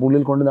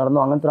ഉള്ളിൽ കൊണ്ട് നടന്നോ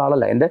അങ്ങനത്തെ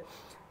ഒരാളല്ല. എൻ്റെ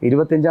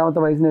 25-ാമത്തെ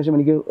വയസ്സിന് ശേഷം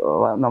എനിക്ക്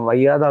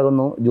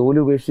വയ്യാതാകുന്നു, ജോലി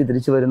ഉപേക്ഷിച്ച്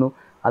തിരിച്ചു വരുന്നു.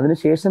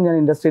 അതിനുശേഷം ഞാൻ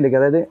ഇൻഡസ്ട്രിയിലേക്ക്,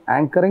 അതായത്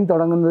ആങ്കറിങ്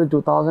തുടങ്ങുന്നത്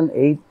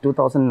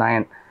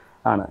 2008-2009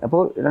 ആണ്.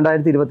 അപ്പോൾ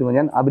 2023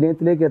 ഞാൻ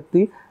അഭിനയത്തിലേക്ക്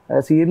എത്തി.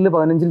 സീരിയൽ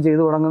 15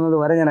 ചെയ്തു തുടങ്ങുന്നത്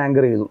വരെ ഞാൻ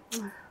ആങ്കർ ചെയ്തു.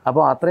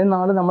 അപ്പോൾ അത്രയും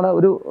നാള് നമ്മുടെ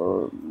ഒരു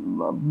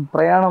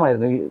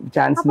പ്രയാണമായിരുന്നു ഈ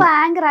ചാൻസ്.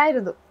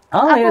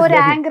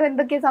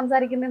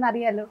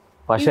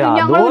 പക്ഷെ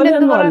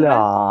അതുപോലെയൊന്നും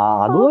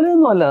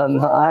അല്ല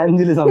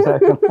അഞ്ജലി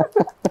സംസാരിക്കും.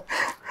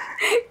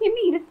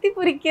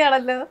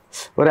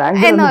 ഒരു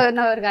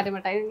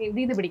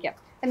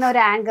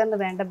ആങ്കറിന്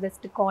വേണ്ട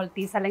ബെസ്റ്റ്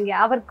ക്വാളിറ്റീസ് അല്ലെങ്കിൽ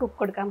അവർക്ക്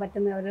കൊടുക്കാൻ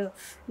പറ്റുന്ന ഒരു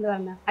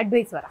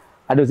അഡ്വൈസ് പറ.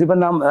 ഇപ്പം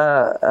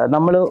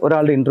നമ്മൾ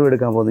ഒരാളുടെ ഇൻ്റർവ്യൂ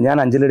എടുക്കാൻ പോകുന്നു. ഞാൻ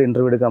അഞ്ജലിയുടെ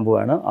ഇൻ്റർവ്യൂ എടുക്കാൻ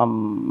പോവുകയാണ്.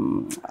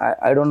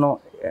 I don't know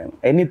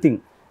anything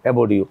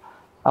about you.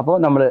 അപ്പോൾ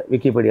നമ്മൾ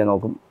വിക്കിപീഡിയ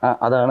നോക്കും.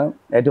 അതാണ്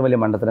ഏറ്റവും വലിയ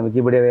മണ്ടത്തരം.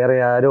 വിക്കിപീഡിയ വേറെ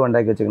ആരോ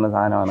ഉണ്ടാക്കി വെച്ചിരിക്കുന്ന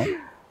സാധനമാണ്.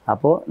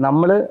 അപ്പോൾ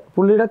നമ്മൾ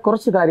പുള്ളിയുടെ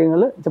കുറച്ച്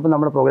കാര്യങ്ങൾ ചിലപ്പോൾ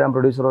നമ്മുടെ പ്രോഗ്രാം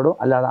പ്രൊഡ്യൂസറോടോ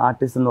അല്ലാതെ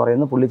ആർട്ടിസ്റ്റ് എന്ന്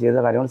പറയുന്ന പുള്ളി ചെയ്ത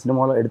കാര്യങ്ങൾ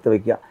സിനിമകൾ എടുത്ത്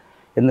വയ്ക്കുക.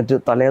 എന്നിട്ട്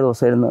തലേ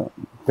ദിവസം ഇരുന്ന്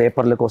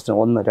പേപ്പറിൽ ക്വസ്റ്റ്യൻ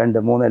 1,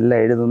 2, 3 എല്ലാം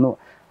എഴുതുന്നു.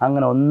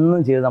 അങ്ങനെ ഒന്നും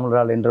ചെയ്ത്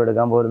നമ്മളൊരാളുടെ ഇൻ്റർവ്യൂ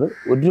എടുക്കാൻ പോകരുത്.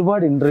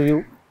 ഒരുപാട് ഇൻ്റർവ്യൂ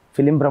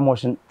ഫിലിം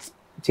പ്രൊമോഷൻ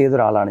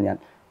ചെയ്തൊരാളാണ്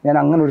ഞാൻ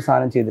അങ്ങനെ ഒരു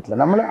സാധനം ചെയ്തിട്ടില്ല.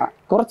 നമ്മൾ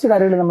കുറച്ച്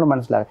കാര്യങ്ങൾ നമ്മൾ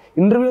മനസ്സിലാക്കുക.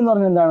 ഇൻ്റർവ്യൂ എന്ന്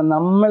പറഞ്ഞാൽ എന്താണ്,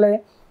 നമ്മളെ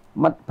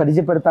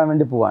പരിചയപ്പെടുത്താൻ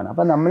വേണ്ടി പോവാണ്.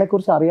 അപ്പം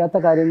നമ്മളെക്കുറിച്ച് അറിയാത്ത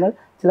കാര്യങ്ങൾ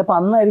ചിലപ്പോൾ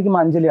അന്നായിരിക്കും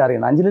അഞ്ജലി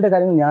അറിയണം, അഞ്ജലിയുടെ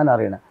കാര്യങ്ങൾ ഞാൻ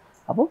അറിയണം.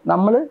 അപ്പോൾ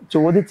നമ്മൾ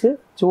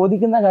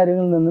ചോദിക്കുന്ന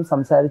കാര്യങ്ങളിൽ നിന്നും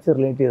സംസാരിച്ച്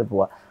റിലേറ്റ് ചെയ്ത്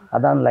പോവുക.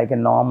 അതാണ് ലൈക്ക് എ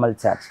നോർമൽ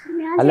ചാറ്റ്.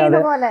 ഞാൻ ചെയ്യുന്ന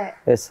പോലെ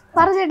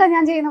പറ ചേട്ടാ,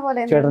 ഞാൻ ചെയ്യുന്ന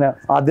പോലെ. ചേട്ടന്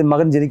ആദ്യം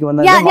മകൻ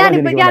ജനിക്കുമെന്ന്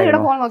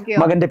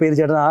മകന്റെ പേര്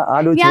ചേട്ടൻ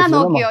ആലോചിച്ചു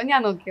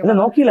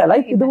നോക്കിയില്ല,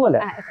 ലൈക്ക് ഇതുപോലെ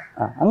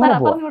അങ്ങനെ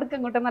പോവാം.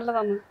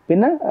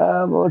 പിന്നെ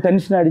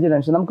ടെൻഷൻ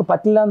അടിച്ച് നമുക്ക്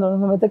പറ്റില്ല എന്ന്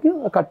തോന്നുന്ന സമയത്തേക്ക്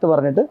കട്ട്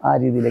പറഞ്ഞിട്ട് ആ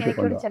രീതിയിലേക്ക്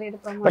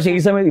കൊണ്ടുപോകാം. പക്ഷെ ഈ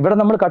സമയത്ത് ഇവിടെ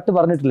നമ്മൾ കട്ട്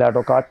പറഞ്ഞിട്ടില്ല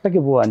കേട്ടോ, കട്ടയ്ക്ക്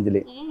പോവാ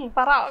അഞ്ജലി.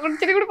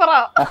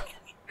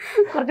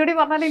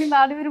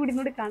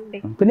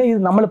 പിന്നെ ഇത്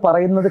നമ്മൾ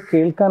പറയുന്നത്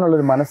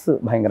കേൾക്കാനുള്ളൊരു മനസ്സ്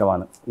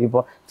ഭയങ്കരമാണ്.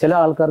 ഇപ്പോൾ ചില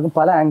ആൾക്കാർക്കും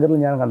പല ആങ്കറിലും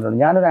ഞാൻ കണ്ടിട്ടുണ്ട്.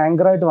 ഞാനൊരു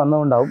ആങ്കറായിട്ട്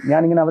വന്നതുകൊണ്ടാവും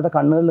ഞാനിങ്ങനെ അവരുടെ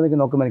കണ്ണുകളിലേക്ക്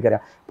നോക്കുമ്പോൾ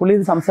എനിക്കറിയാം പുള്ളി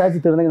ഇത് സംസാരിച്ച്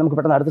തീർന്നെങ്കിൽ നമുക്ക്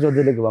പെട്ടെന്ന് അടുത്ത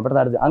ചോദ്യത്തിലേക്ക് പോകാം,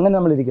 പെട്ടെന്ന് അടുത്ത് അങ്ങനെ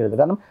നമ്മൾ ഇരിക്കരുത്.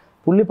 കാരണം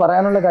പുള്ളി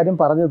പറയാനുള്ള കാര്യം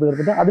പറഞ്ഞു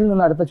തീർത്തിട്ട് അതിൽ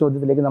നിന്ന് അടുത്ത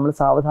ചോദ്യത്തിലേക്ക് നമ്മൾ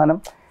സാവധാനം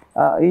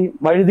ഈ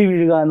വഴുതി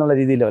വീഴുക എന്നുള്ള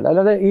രീതിയിലല്ല.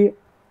 അല്ലാതെ ഈ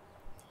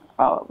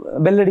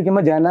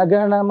ബെല്ലടിക്കുമ്പോൾ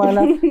ജനഗണമന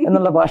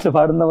എന്നുള്ള പാട്ട്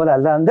പാടുന്ന പോലെ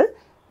അല്ലാണ്ട്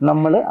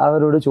നമ്മൾ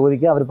അവരോട്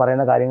ചോദിക്കുക, അവർ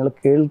പറയുന്ന കാര്യങ്ങൾ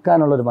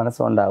കേൾക്കാനുള്ളൊരു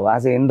മനസ്സുണ്ടാവുക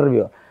ആസ് എ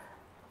ഇൻ്റർവ്യൂ.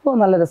 അപ്പോൾ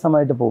നല്ല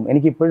രസമായിട്ട് പോകും.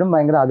 എനിക്കിപ്പോഴും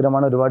ഭയങ്കര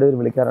ആഗ്രഹമാണ്, ഒരുപാട് പേര്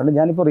വിളിക്കാറുണ്ട്.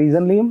 ഞാനിപ്പോൾ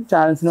റീസെൻ്റ്ലിയും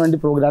ചാനൽസിന് വേണ്ടി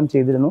പ്രോഗ്രാം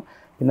ചെയ്തിരുന്നു.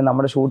 പിന്നെ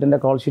നമ്മുടെ ഷൂട്ടിൻ്റെ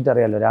കോൾ ഷീറ്റ്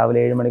അറിയാമല്ലോ, രാവിലെ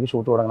 7 മണിക്ക്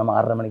ഷൂട്ട് തുടങ്ങണം,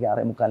 6:30 മണിക്ക്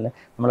 6:45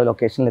 നമ്മൾ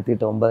ലൊക്കേഷനിൽ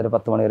എത്തിയിട്ട്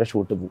 9-10 മണി വരെ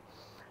ഷൂട്ട് പോകും.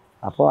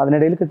 അപ്പോൾ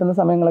അതിനിടയിൽ കിട്ടുന്ന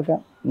സമയങ്ങളൊക്കെ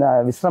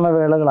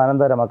വിശ്രമവേളകൾ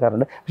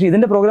ആനന്ദകരമാക്കാറുണ്ട്. പക്ഷേ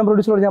ഇതിൻ്റെ പ്രോഗ്രാം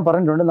പ്രൊഡ്യൂസറോട് ഞാൻ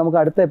പറഞ്ഞിട്ടുണ്ട്, നമുക്ക്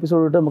അടുത്ത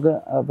എപ്പിസോഡ് തൊട്ട് നമുക്ക്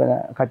പിന്നെ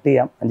കട്ട്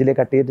ചെയ്യാം, അഞ്ജലിയെ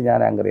കട്ട് ചെയ്തിട്ട് ഞാൻ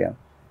ആങ്കർ ചെയ്യാം.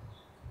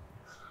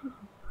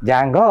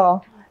 ജാങ്കോ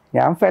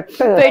ഞാൻ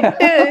പെട്ട്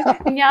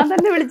ഞാൻ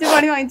തന്നെ വിളിച്ച്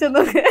പണി വാങ്ങിച്ചത്.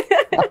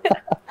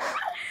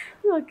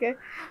 ഓക്കെ.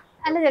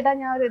 അല്ല ചേട്ടാ,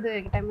 ഞാൻ ഒരു ഇത്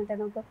ചോദിക്കട്ടെ, മറ്റേ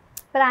നമുക്ക്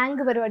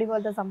പ്രാങ്ക് പരിപാടി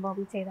പോലത്തെ സംഭവം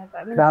ചെയ്താൽ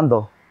ഭ്രാന്തോ?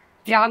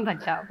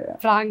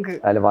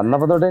 അല്ല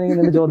വന്നപ്പോ തൊട്ട് എനിക്ക്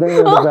നിന്റെ ചോദ്യം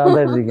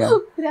ഭ്രാന്തായിട്ടിരിക്കാണ്.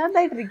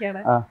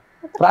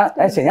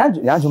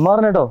 ഞാൻ ചുമ്മാ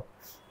പറഞ്ഞോ.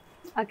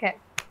 ഓക്കെ,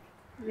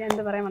 ഞാൻ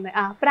എന്താ പറയാൻ വന്നേ,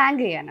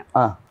 പ്രാങ്ക് ചെയ്യാനോ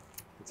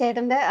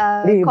ചേട്ടന്റെ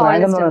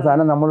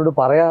സാധനം നമ്മളോട്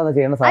പറയാതെ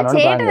ചെയ്യുന്ന പ്രാങ്ക്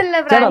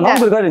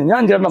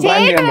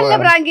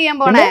ചെയ്യാൻ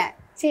പോണേ.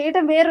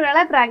 ചേട്ടൻ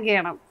വേറൊരാളെ പ്രാങ്ക്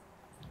ചെയ്യണം.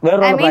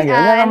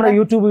 ഞാൻ നമ്മുടെ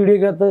യൂട്യൂബ്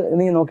വീഡിയോക്കകത്ത്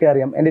നീ നോക്കി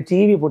അറിയാം, എന്റെ ടി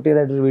വി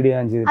പൊട്ടിയതായിട്ടൊരു വീഡിയോ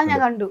ഞാൻ ചെയ്തു.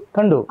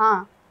 കണ്ടു.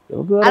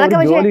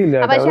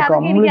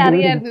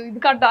 അറിയായിരുന്നു ഇത്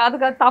കണ്ടോ, അത്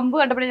തമ്പ്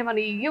കണ്ടപ്പോഴേ ഞാൻ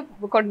പറഞ്ഞു ഈ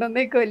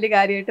കൊണ്ടുവന്നേക്ക് വലിയ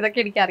കാര്യമായിട്ട്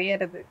ഇതൊക്കെ എനിക്ക്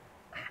അറിയരുത്.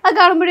 അത്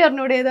കാണുമ്പോഴേ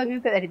അറിഞ്ഞൂടെ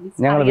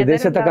ഞങ്ങൾ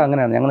വിദേശത്തൊക്കെ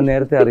അങ്ങനെയാണ്, ഞങ്ങൾ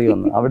നേരത്തെ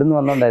അറിയുമെന്ന് അവിടുന്ന്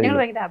വന്നോണ്ടായിരിക്കും.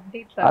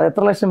 അത്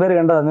എത്ര ലക്ഷം പേര്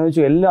കണ്ടതെന്ന്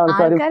ചോദിച്ചു. എല്ലാ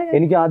ആൾക്കാരും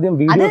എനിക്ക് ആദ്യം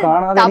വീഡിയോ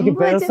കാണാതെ എനിക്ക്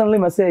പേഴ്സണലി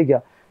മെസ്സേജ്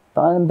അയക്കാം,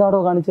 താൻ എന്താണോ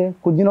കാണിച്ചേ,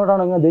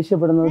 കുഞ്ഞിനോടാണോ ഇങ്ങനെ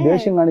ദേഷ്യപ്പെടുന്നത്,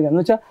 ദേഷ്യം കാണിക്കുക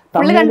എന്ന് വെച്ചാൽ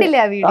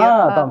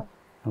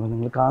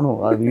നിങ്ങൾ കാണൂ,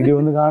 ആ വീഡിയോ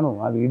ഒന്ന് കാണൂ,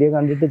 ആ വീഡിയോ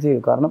കണ്ടിട്ട് ചെയ്യൂ.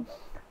 കാരണം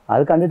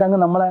അത് കണ്ടിട്ട് അങ്ങ്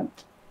നമ്മളെ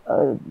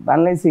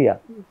അനലൈസ് ചെയ്യാം.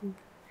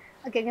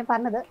 ഓക്കെ, ഞാൻ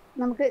പറഞ്ഞത്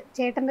നമുക്ക്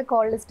ചേട്ടന്റെ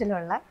കോൾ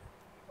ലിസ്റ്റിലുള്ള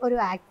ഒരു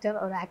ആക്ടർ,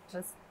 ഒരു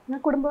ആക്ട്രസ്,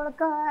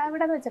 കുടുംബങ്ങളൊക്കെ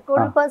എവിടെന്ന് വെച്ചാൽ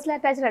പേഴ്സണൽ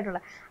അറ്റാച്ച്ഡ് ആയിട്ടുള്ള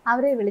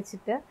അവരെ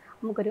വിളിച്ചിട്ട്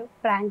നമുക്കൊരു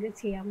പ്രാങ്ക്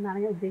ചെയ്യാം എന്നാണ്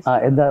ഞാൻ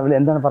ഉദ്ദേശിച്ചത്.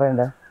 എന്താണ്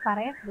പറയണ്ടത്?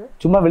 പറയരുത്,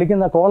 ചുമ്മാ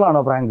വിളിക്കുന്ന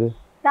കോളാണോ പ്രാങ്ക്?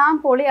 താൻ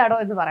പൊളിയാടോ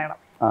എന്ന് പറയണം.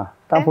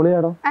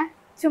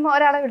 ചുമ്മാ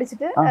ഒരാളെ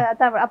വിളിച്ചിട്ട്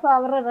അപ്പൊ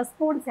അവരുടെ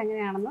റെസ്പോൺസ്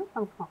എങ്ങനെയാണെന്ന്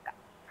നമുക്ക് നോക്കാം.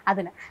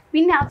 അതിന്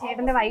പിന്നെ ആ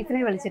ചേട്ടന്റെ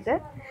വൈഫിനെ വിളിച്ചിട്ട്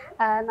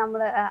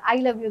നമ്മള് ഐ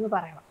ലവ് യു എന്ന്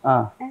പറയണം.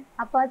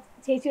 അപ്പൊ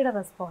ചേച്ചിയുടെ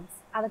റെസ്പോൺസ്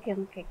അതൊക്കെ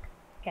ഒന്ന് കേൾക്കാം.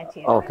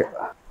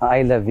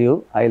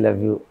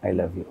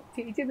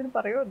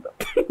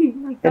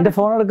 എന്റെ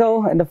ഫോൺ എടുക്കാവോ?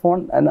 എന്റെ ഫോൺ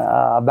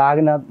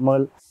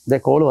ബാഗിനകത്ത്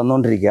കോള്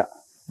വന്നോണ്ടിരിക്കുക.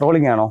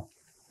 റോളിംഗ് ആണോ?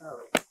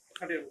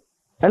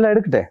 അല്ല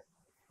എടുക്കട്ടെ.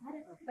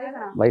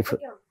 വൈഫ്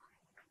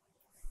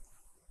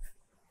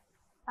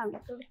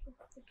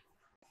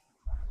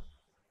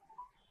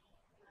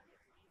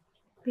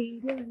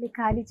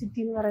കാലി ചുറ്റി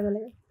എന്ന്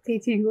പറയുന്നത്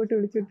ചേച്ചി ഇങ്ങോട്ട്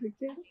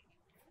വിളിച്ചോണ്ടിരിക്കുകയാണ്.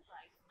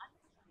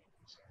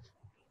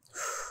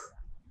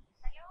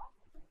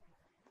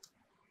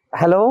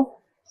 ഹലോ,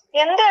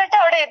 എന്താ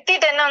അവിടെ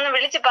എത്തിയിട്ട് എന്നെ ഒന്ന്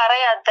വിളിച്ച്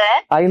പറയാത്തെ?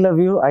 I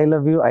love you, I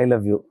love you, I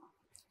love you.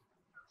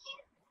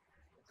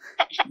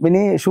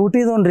 പിന്നെ ഷൂട്ട്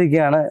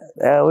ചെയ്തുകൊണ്ടിരിക്കുകയാണ്,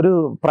 ഒരു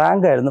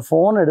പ്രാങ്ക് ആയിരുന്നു.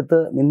 ഫോൺ എടുത്ത്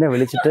നിന്നെ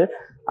വിളിച്ചിട്ട്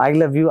I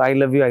love you, I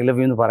love you, I love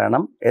you എന്ന്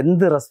പറയണം.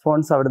 എന്ത്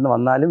റെസ്പോൺസ് അവിടുന്ന്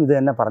വന്നാലും ഇത്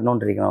തന്നെ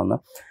പറഞ്ഞുകൊണ്ടിരിക്കണമെന്ന്.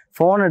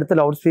 ഫോൺ എടുത്ത്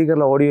ലൗഡ്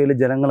സ്പീക്കറിൽ ഓഡിയോയിൽ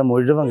ജനങ്ങൾ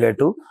മുഴുവൻ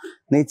കേട്ടു.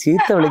 നീ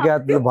ചീത്ത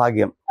വിളിക്കാത്തത്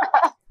ഭാഗ്യം.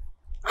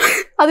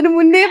 അതിന്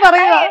മുന്നേ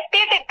പറയാ,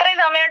 എത്തിയിട്ട് ഇത്രയും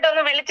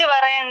സമയമായിട്ടൊന്ന് വിളിച്ചു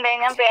പറയണ്ടേ?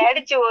 ഞാൻ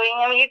പേടിച്ചു പോയി.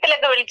 ഞാൻ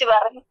വീട്ടിലൊക്കെ വിളിച്ചു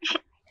പറഞ്ഞു.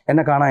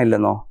 എന്നെ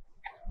കാണാനില്ലെന്നോ?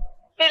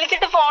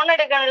 വിളിച്ചിട്ട് ഫോൺ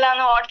എടുക്കണില്ല,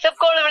 വാട്സ്ആപ്പ്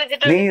കോൾ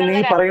വിളിച്ചിട്ട്. നീ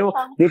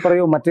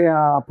പറയൂ മറ്റേ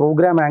ആ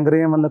പ്രോഗ്രാം ആങ്കർ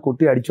ചെയ്യാൻ വന്ന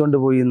കുട്ടി അടിച്ചോണ്ട്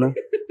പോയി എന്ന്.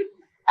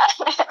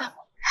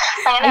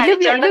 I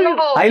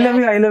love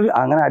you, I love you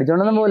അങ്ങനെ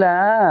അടിച്ചോണ്ടൊന്നും പോലെ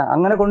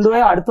അങ്ങനെ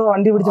കൊണ്ടുപോയി അടുത്ത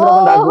വണ്ടി പിടിച്ച്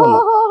ഉണ്ടാക്കുമെന്ന്.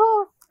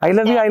 I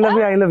love you, I love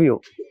you, I love you.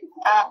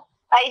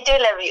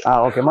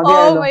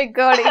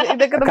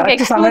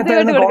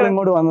 സമയത്തായിരുന്നു കോൾ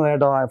ഇങ്ങോട്ട് വന്നത്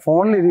കേട്ടോ.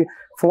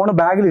 ഫോണ്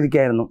ബാഗിൽ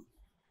ഇരിക്കായിരുന്നു.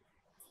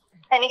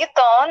 എനിക്ക്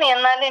തോന്നി,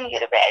 എന്നാലും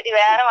എനിക്കൊരു പേടി.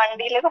 വേറെ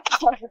വണ്ടിയിലൊക്കെ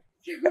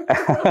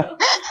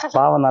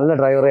പാവം നല്ല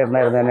ഡ്രൈവർ ആയിരുന്നു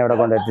എന്നെ ഇവിടെ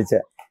കൊണ്ട് എത്തിച്ച്.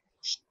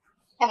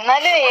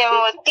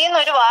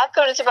 ഒരു വാക്ക്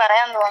വിളിച്ച്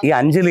പറയാൻ തോന്നി. ഈ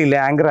അഞ്ജലി ഇല്ലേ,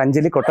 ആങ്കർ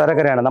അഞ്ജലി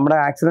കൊട്ടാരക്കരയാണ്. നമ്മുടെ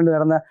ആക്സിഡന്റ്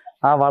നടന്ന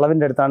ആ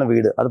വളവിന്റെ അടുത്താണ്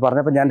വീട്. അത്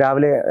പറഞ്ഞപ്പോ ഞാൻ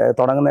രാവിലെ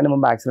തുടങ്ങുന്നതിന്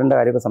മുമ്പ് ആക്സിഡന്റ്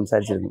കാര്യമൊക്കെ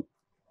സംസാരിച്ചിരുന്നു.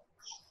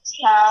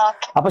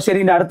 അപ്പൊ ശരി,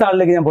 ഇനി അടുത്ത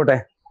ആളിലേക്ക് ഞാൻ പോട്ടെ.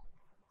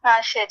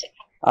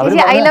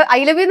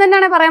 ഐ ലവ് യു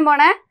തന്നെയാണ് പറയാൻ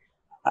പോണേ.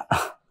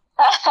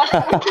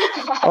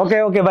 Okay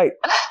okay bye.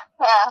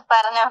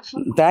 പറഞ്ഞോ.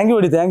 താങ്ക് യു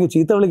എടി, താങ്ക് യു.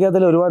 ചീത്ത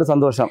വിളിക്കാത്തതിൽ ഒരുപാട്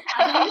സന്തോഷം.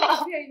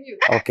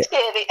 ഓക്കെ,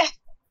 ശരി.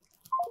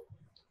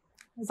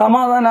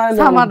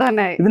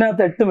 സമാധാനായി.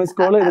 ഇതിനകത്ത് 8 മിസ്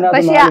കോള്,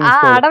 പക്ഷെ ആ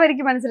അടവ്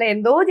എനിക്ക് മനസ്സിലായി.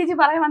 എന്തോ ചേച്ചി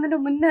പറയാൻ വന്നിട്ട്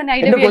മുന്നേ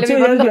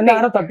എന്നെ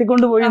ആരോ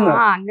തട്ടിക്കൊണ്ട് പോയി.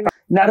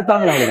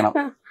 അടുത്താണെന്ന് വിളിക്കണം.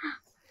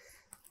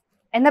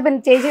 എന്നാ പിന്നെ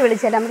ചേച്ചി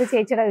വിളിച്ചാൽ നമുക്ക്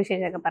ചേച്ചിയുടെ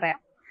വിശേഷമൊക്കെ പറയാം.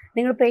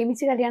 നിങ്ങൾ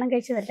പ്രേമിച്ച് കല്യാണം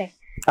കഴിച്ചതല്ലേ?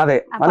 അതെ,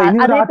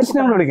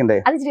 വിളിക്കണ്ടേ?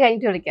 അത് ഇച്ചിരി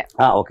കഴിഞ്ഞിട്ട് വിളിക്കാം.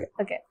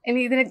 ഓക്കെ, ഇനി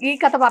ഇതിന് ഈ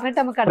കഥ പറഞ്ഞിട്ട്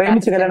നമുക്ക്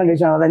പ്രേമിച്ച് കല്യാണം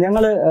കഴിച്ചാണ്.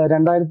 ഞങ്ങള്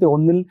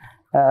 2001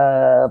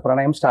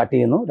 പ്രണയം സ്റ്റാർട്ട്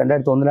ചെയ്യുന്നു.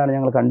 2001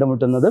 ഞങ്ങൾ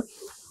കണ്ടുമുട്ടുന്നത്.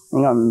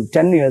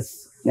 10 ഇയേഴ്സ്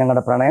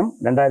ഞങ്ങളുടെ പ്രണയം.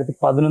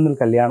 2011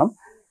 കല്യാണം.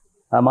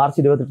 March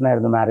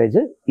 28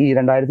 marriage. ഈ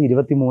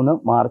 2023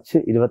 മാർച്ച്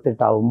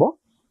 28 ആവുമ്പോൾ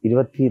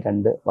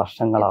 22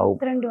 വർഷങ്ങളാവും.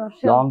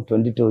 Long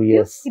 22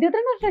 years.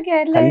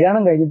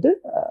 കല്യാണം കഴിഞ്ഞിട്ട്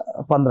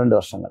 12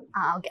 വർഷങ്ങൾ.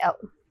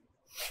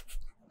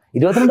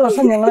 22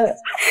 വർഷം ഞങ്ങള്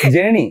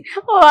ജേണി.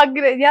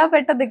 ഞാൻ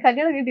പെട്ടെന്ന്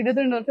കല്യാണം കഴിഞ്ഞിട്ട്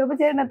 22 വർഷം. അപ്പൊ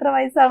ചേട്ടൻ എത്ര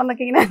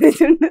വയസ്സാണെന്നൊക്കെ ഇങ്ങനെ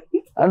ആലോചിച്ചിട്ടുണ്ട്.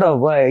 കണ്ടോ,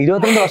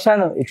 22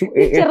 വർഷമാണ്.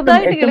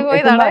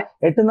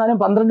 8-4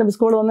 12 മിസ്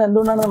കോൾ വന്ന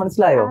എന്തുകൊണ്ടാണെന്ന്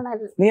മനസ്സിലായോ?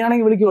 നീ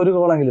ആണെങ്കിൽ വിളിക്കും ഒരു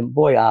കോളെങ്കിലും.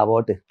 പോയി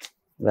പോട്ട്,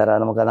 വേറെ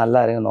നമുക്ക് നല്ല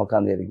ആരെങ്കിലും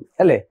നോക്കാന്ന് വിചാരിക്കും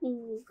അല്ലേ?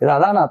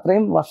 അതാണ്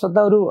അത്രയും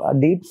വർഷത്തെ ഒരു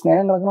ഡീപ്പ്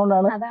സ്നേഹം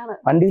കിടക്കുന്നതുകൊണ്ടാണ്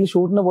വണ്ടിയിൽ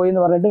ഷൂട്ടിന് പോയി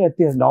എന്ന് പറഞ്ഞിട്ട്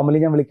എത്തിയത്. നോർമലി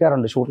ഞാൻ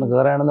വിളിക്കാറുണ്ട് ഷൂട്ടിന്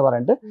കയറുകയാണെന്ന്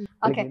പറഞ്ഞിട്ട്.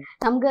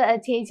 നമുക്ക്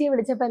ചേച്ചിയെ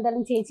വിളിച്ചപ്പോ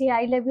എന്തായാലും ചേച്ചി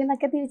ഐ ലവ് യു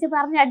എന്നൊക്കെ തിരിച്ച്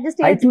പറഞ്ഞ്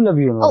adjust I to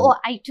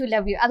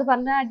love you അത്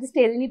പറഞ്ഞ് അഡ്ജസ്റ്റ്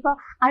ചെയ്ത്. ഇനിയിപ്പോ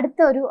അടുത്ത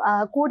ഒരു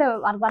കൂടെ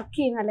വർക്ക്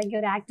ചെയ്യുന്ന അല്ലെങ്കിൽ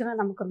ഒരു ആക്ടറെ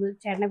നമുക്കൊന്ന്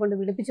ചേട്ടനെ കൊണ്ട്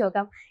വിളിപ്പിച്ചു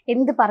നോക്കാം.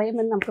 എന്ത്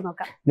പറയുമെന്ന് നമുക്ക്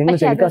നോക്കാം. നിങ്ങൾ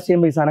ടെലികാസ്റ്റ്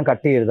ചെയ്യുമ്പോൾ ഈ സാധനം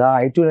കട്ട് ചെയ്യരുത്.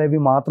 ഐ ടു ലവ്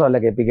യു മാത്രമല്ല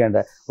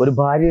കേൾപ്പിക്കേണ്ടത്, ഒരു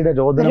ഭാര്യയുടെ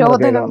രോദനം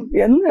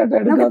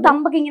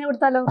തമ്പൊക്കെ ഇങ്ങനെ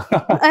കൊടുത്താലോ?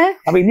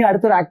 അപ്പൊ ഇനി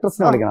അടുത്തൊരു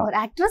ആക്ട്രസിനെ വിളിക്കണം.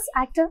 ആക്ടർ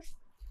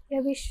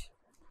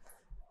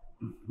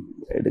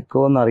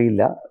എടുക്കുമെന്ന്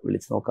അറിയില്ല,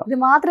 വിളിച്ചു നോക്കാം. ഇത്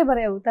മാത്രമേ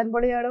പറയാവൂ.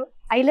 തൻപൊളിയാടോ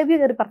ഐ ലവ് യു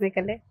കയറി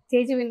പറഞ്ഞേക്കല്ലേ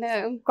ചേച്ചി, പിന്നെ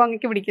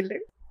കൊങ്ങയ്ക്ക് പിടിക്കില്ലേ.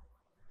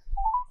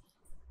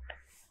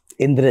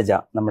 ഇന്ദിരജ,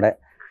 നമ്മുടെ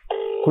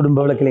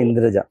കുടുംബവിളക്കിലെ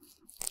ഇന്ദിരജ.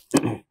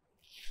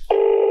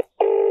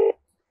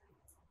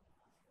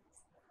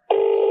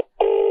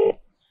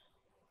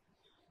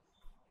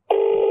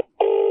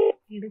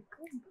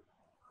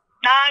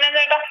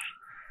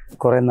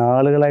 കുറെ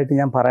നാളുകളായിട്ട്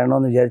ഞാൻ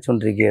പറയണോന്ന്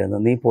വിചാരിച്ചോണ്ടിരിക്കുകയായിരുന്നു.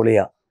 നീ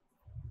പൊളിയാ.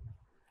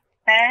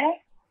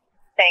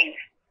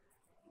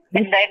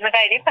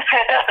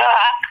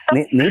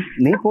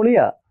 നീ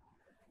പൊളിയാ.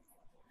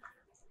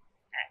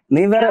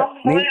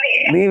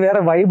 നീ വേറെ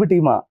വൈബ്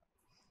ടീമാ.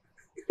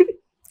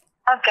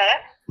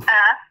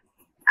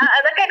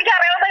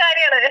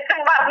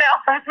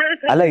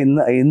 അല്ല,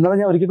 ഇന്നലെ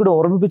ഞാൻ ഒരിക്കൽ കൂടെ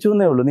ഓർമ്മിപ്പിച്ചു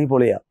എന്നേ ഉള്ളൂ. നീ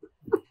പൊളിയാ.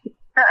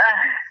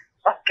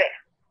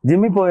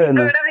 ജിമ്മി പോയോ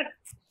എന്ന്?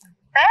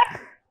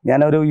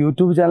 ഞാനൊരു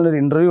യൂട്യൂബ് ചാനൽ ഒരു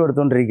ഇന്റർവ്യൂ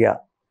എടുത്തോണ്ടിരിക്കുക.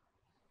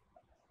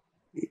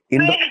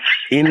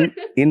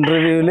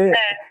 ഇന്റർവ്യൂല്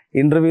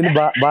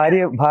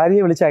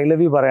ഭാര്യയെ വിളിച്ച് ഐ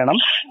ലവ് യു പറയണം.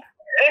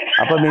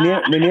 അപ്പൊ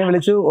മിനിയെ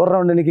വിളിച്ചു. ഒരു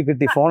റൗണ്ട് എനിക്ക്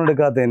കിട്ടി ഫോൺ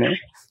എടുക്കാത്തതിന്.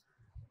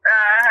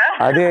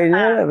 അത്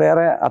കഴിഞ്ഞ്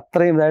വേറെ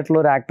അത്രയും ഇതായിട്ടുള്ള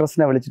ഒരു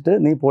ആക്ട്രസിനെ വിളിച്ചിട്ട്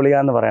നീ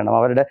പൊളിയാന്ന് പറയണം.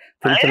 അവരുടെ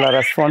തിരിച്ചുള്ള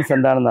റെസ്പോൺസ്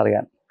എന്താണെന്ന്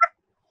അറിയാൻ.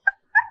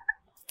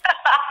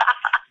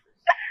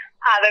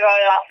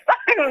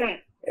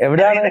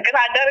 എവിടെയാണ്?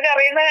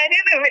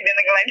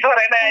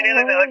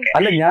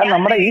 അല്ല, ഞാൻ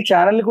നമ്മുടെ ഈ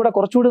ചാനലിൽ കൂടെ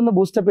കുറച്ചുകൂടി ഒന്ന്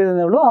ബൂസ്റ്റപ്പ്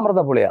ചെയ്തേ ഉള്ളൂ.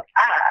 അമൃത പൊളിയാ.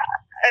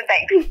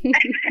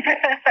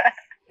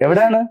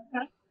 എവിടെയാണ്?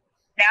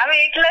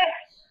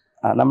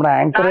 നമ്മുടെ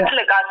ആങ്കർ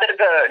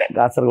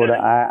കാസർഗോഡ്.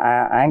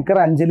 ആങ്കർ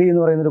അഞ്ജലി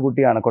എന്ന് പറയുന്ന ഒരു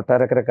കുട്ടിയാണ്,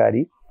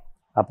 കൊട്ടാരക്കരക്കാരി.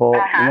 അപ്പോ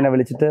ഇങ്ങനെ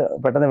വിളിച്ചിട്ട്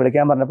പെട്ടെന്ന്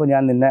വിളിക്കാൻ പറഞ്ഞപ്പോ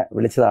ഞാൻ നിന്നെ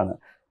വിളിച്ചതാണ്.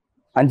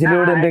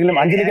 അഞ്ജലിയോട്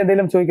അഞ്ജലിക്ക്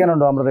എന്തെങ്കിലും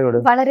ചോദിക്കാനുണ്ടോ അമൃതയോട്?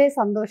 വളരെ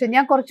സന്തോഷം.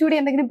 ഞാൻ കുറച്ചുകൂടി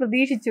എന്തെങ്കിലും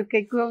പ്രതീക്ഷിച്ചു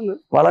കേൾക്കുമെന്ന്.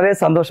 വളരെ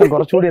സന്തോഷം.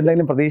 കുറച്ചുകൂടി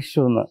എന്തെങ്കിലും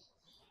പ്രതീക്ഷിച്ചു എന്ന്.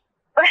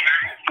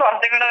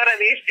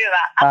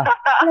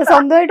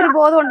 സ്വന്തമായിട്ടൊരു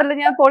ബോധം ഉണ്ടല്ലോ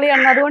ഞാൻ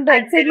പൊളിയാണ്, അതുകൊണ്ട്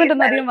എക്സൈറ്റ്മെന്റ്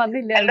ഒന്നും അധികം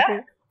വന്നില്ല.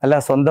 അല്ല,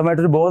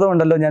 സ്വന്തമായിട്ടൊരു ബോധം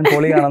ഉണ്ടല്ലോ ഞാൻ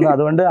പൊളിയാണെന്ന്,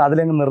 അതുകൊണ്ട്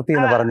അതിലങ്ങ് നിർത്തി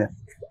എന്ന് പറഞ്ഞു.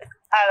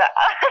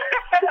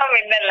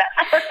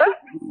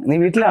 നീ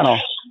വീട്ടിലാണോ?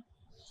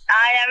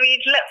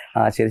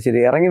 ശരി ശരി.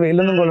 ഇറങ്ങി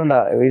വെയിലൊന്നും കൊള്ളണ്ട.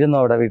 വീഴുന്നോ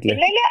അവിടെ വീട്ടില്?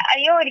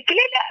 അയ്യോ,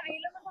 ഒരിക്കലില്ല.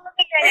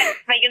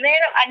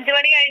 വൈകുന്നേരം 5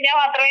 മണി കഴിഞ്ഞാൽ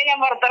മാത്രമേ ഞാൻ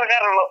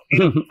പുറത്തിറക്കാറുള്ളൂ.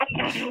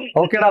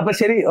 ഓക്കേടാ, അപ്പൊ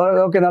ശരി.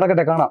 ഓക്കെ,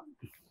 നടക്കട്ടെ, കാണാം.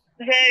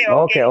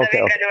 Okay okay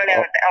okay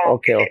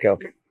okay okay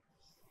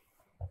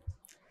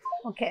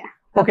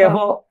okay.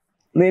 അപ്പൊ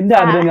നിന്റെ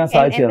ആഗ്രഹം ഞാൻ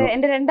സാധിച്ചു.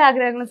 എന്റെ 2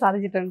 ആഗ്രഹങ്ങളും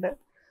സാധിച്ചിട്ടുണ്ട്.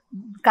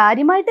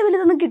 കാര്യമായിട്ട്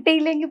വലുതൊന്നും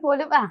കിട്ടിയില്ലെങ്കിൽ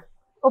പോലും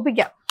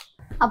ഒപ്പിക്കാം.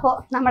 അപ്പൊ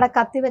നമ്മുടെ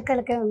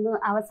കത്തിവെക്കലൊക്കെ ഒന്ന്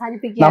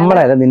അവസാനിപ്പിക്കുക.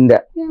 നമ്മളല്ല, നിന്റെ.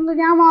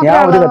 ഞാൻ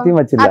ഒരു കത്തിയും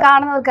വെച്ചില്ല.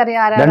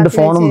 കാണുന്നവർക്കറിയാം. 2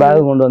 ഫോണും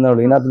ബാഗും കൊണ്ടുവന്നേ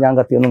ഉള്ളൂ. ഇതിനകത്ത് ഞാൻ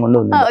കത്തിയൊന്നും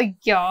കൊണ്ടുവന്നു.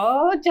 അയ്യോ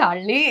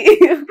ചളി.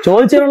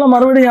 ചോദിച്ചതിനുള്ള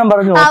മറുപടി ഞാൻ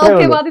പറഞ്ഞു.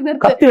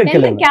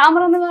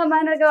 ക്യാമറ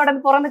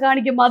പുറന്ന്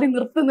കാണിക്കും. മതി,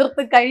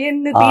 നിർത്ത്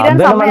കഴിയുന്ന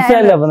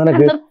മനസ്സിലായില്ല. അപ്പൊ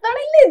നിനക്ക്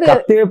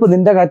കത്തിവെപ്പ്,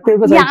 നിന്റെ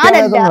കത്തിവെപ്പ്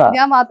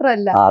ഞാൻ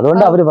മാത്രമല്ല.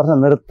 അതുകൊണ്ട് അവര് പറഞ്ഞു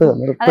നിർത്ത്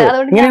നിർത്ത്.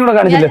 ഇങ്ങനെ കൂടെ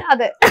കാണിച്ചില്ലേ?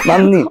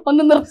 നന്ദി.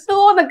 ഒന്ന്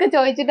നിർത്തുവോന്നൊക്കെ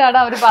ചോദിച്ചിട്ടാണ്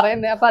അവര്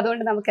പറയുന്നത്. അപ്പൊ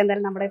അതുകൊണ്ട് നമുക്ക്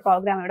എന്തായാലും നമ്മുടെ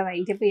പ്രോഗ്രാം ഇവിടെ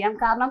വൈൻഡപ്പ് ചെയ്യാം.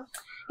 കാരണം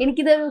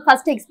എനിക്കിത്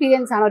ഫസ്റ്റ്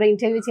എക്സ്പീരിയൻസ് ആണ് ഒരു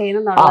ഇന്റർവ്യൂ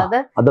ചെയ്യുന്നുള്ളത്.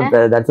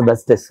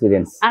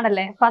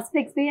 ആണല്ലേ? ഫസ്റ്റ്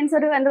എക്സ്പീരിയൻസ്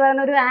ഒരു എന്താ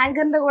പറയുന്ന ഒരു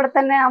ആങ്കറിന്റെ കൂടെ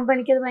തന്നെ ആകുമ്പോൾ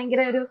എനിക്കത്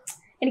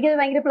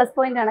ഭയങ്കര പ്ലസ്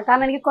പോയിന്റ് ആണ്.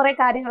 കാരണം എനിക്ക് കുറെ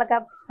കാര്യങ്ങളൊക്കെ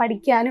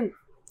പഠിക്കാനും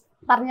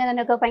പറഞ്ഞു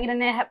തരാനൊക്കെ ഭയങ്കര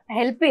എന്നെ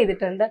ഹെൽപ്പ്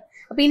ചെയ്തിട്ടുണ്ട്.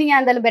 അപ്പൊ ഇനി ഞാൻ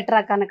എന്തായാലും ബെറ്റർ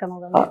ആക്കാനൊക്കെ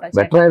നോക്കാം.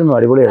 ബെറ്റർ ആയിരുന്നു,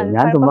 അടിപൊളിയായിരുന്നു.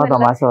 ഞാൻ ചുമ്മാ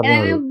തമാശ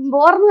പറഞ്ഞു.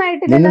 ബോറൊന്നും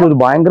ആയിട്ടില്ല. ഒരു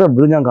ഭയങ്കര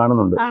ഇത് ഞാൻ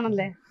കാണുന്നുണ്ട്.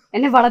 ആണല്ലേ,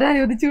 എന്നെ വളരെ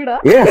അനുവദിച്ചുകൂടാ.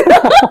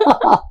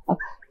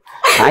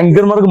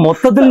 ആങ്കർമാർക്ക്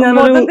മൊത്തത്തിൽ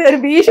ഞാനൊരു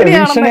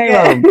ഭീഷണിയായി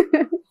മാറും.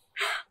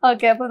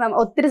 ഓക്കെ, അപ്പൊ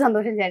ഒത്തിരി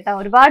സന്തോഷം ചേട്ടാ,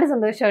 ഒരുപാട്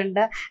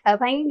സന്തോഷമുണ്ട്.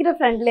 ഭയങ്കര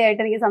ഫ്രണ്ട്ലി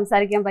ആയിട്ട് എനിക്ക്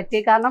സംസാരിക്കാൻ പറ്റി.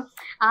 കാരണം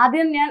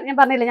ആദ്യം ഞാൻ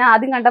പറഞ്ഞില്ല, ഞാൻ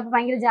ആദ്യം കണ്ടപ്പോൾ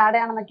ഭയങ്കര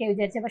ജാടയാണെന്നൊക്കെ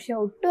വിചാരിച്ചത്, പക്ഷെ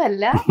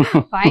ഒട്ടുമല്ല,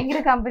 ഭയങ്കര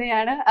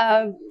കമ്പനിയാണ്.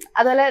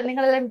 അതുപോലെ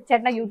നിങ്ങളെല്ലാം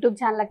ചേട്ടൻ്റെ യൂട്യൂബ്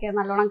ചാനലൊക്കെ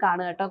നല്ലോണം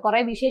കാണുക കേട്ടോ.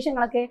 കുറെ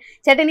വിശേഷങ്ങളൊക്കെ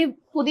ചേട്ടൻ ഇനി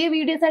പുതിയ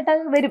വീഡിയോസ് ആയിട്ട്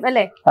വരും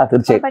അല്ലേ?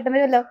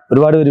 തീർച്ചയായും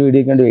ഒരുപാട് വീഡിയോ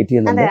വെയിറ്റ്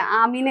ചെയ്യുന്നുണ്ട്. അതെ,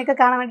 ആമീനെയൊക്കെ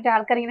കാണാൻ വേണ്ടിയിട്ട്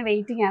ആൾക്കാർ ഇങ്ങനെ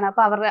വെയിറ്റിംഗ് ആണ്.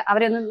 അപ്പൊ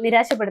അവരൊന്നും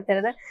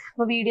നിരാശപ്പെടുത്തരുത്.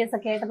 അപ്പൊ വീഡിയോസ്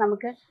ഒക്കെ ആയിട്ട്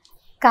നമുക്ക്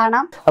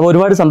കാണാം. അപ്പോൾ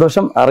ഒരുപാട്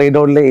സന്തോഷം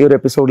റീഡോളിലെ ഈ ഒരു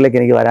എപ്പിസോഡിലേക്ക്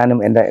എനിക്ക് വരാനും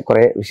എൻ്റെ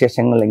കുറേ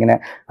വിശേഷങ്ങൾ ഇങ്ങനെ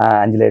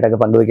അഞ്ജലിയായിട്ടൊക്കെ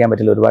പങ്കുവയ്ക്കാൻ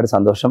പറ്റില്ല. ഒരുപാട്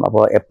സന്തോഷം.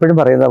 അപ്പോൾ എപ്പോഴും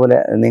പറയുന്ന പോലെ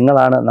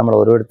നിങ്ങളാണ് നമ്മൾ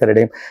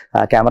ഓരോരുത്തരുടെയും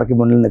ക്യാമറയ്ക്ക്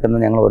മുന്നിൽ നിൽക്കുന്ന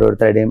ഞങ്ങൾ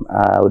ഓരോരുത്തരുടെയും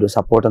ഒരു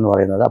സപ്പോർട്ട് എന്ന്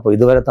പറയുന്നത്. അപ്പോൾ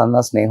ഇതുവരെ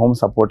തന്ന സ്നേഹവും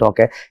സപ്പോർട്ടും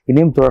ഒക്കെ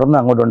ഇനിയും തുടർന്ന്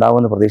അങ്ങോട്ട്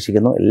ഉണ്ടാകുമെന്ന്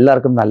പ്രതീക്ഷിക്കുന്നു.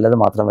 എല്ലാവർക്കും നല്ലത്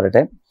മാത്രം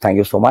വരട്ടെ. Thank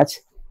you so much.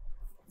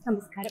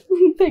 നമസ്കാരം.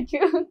 Thank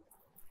you.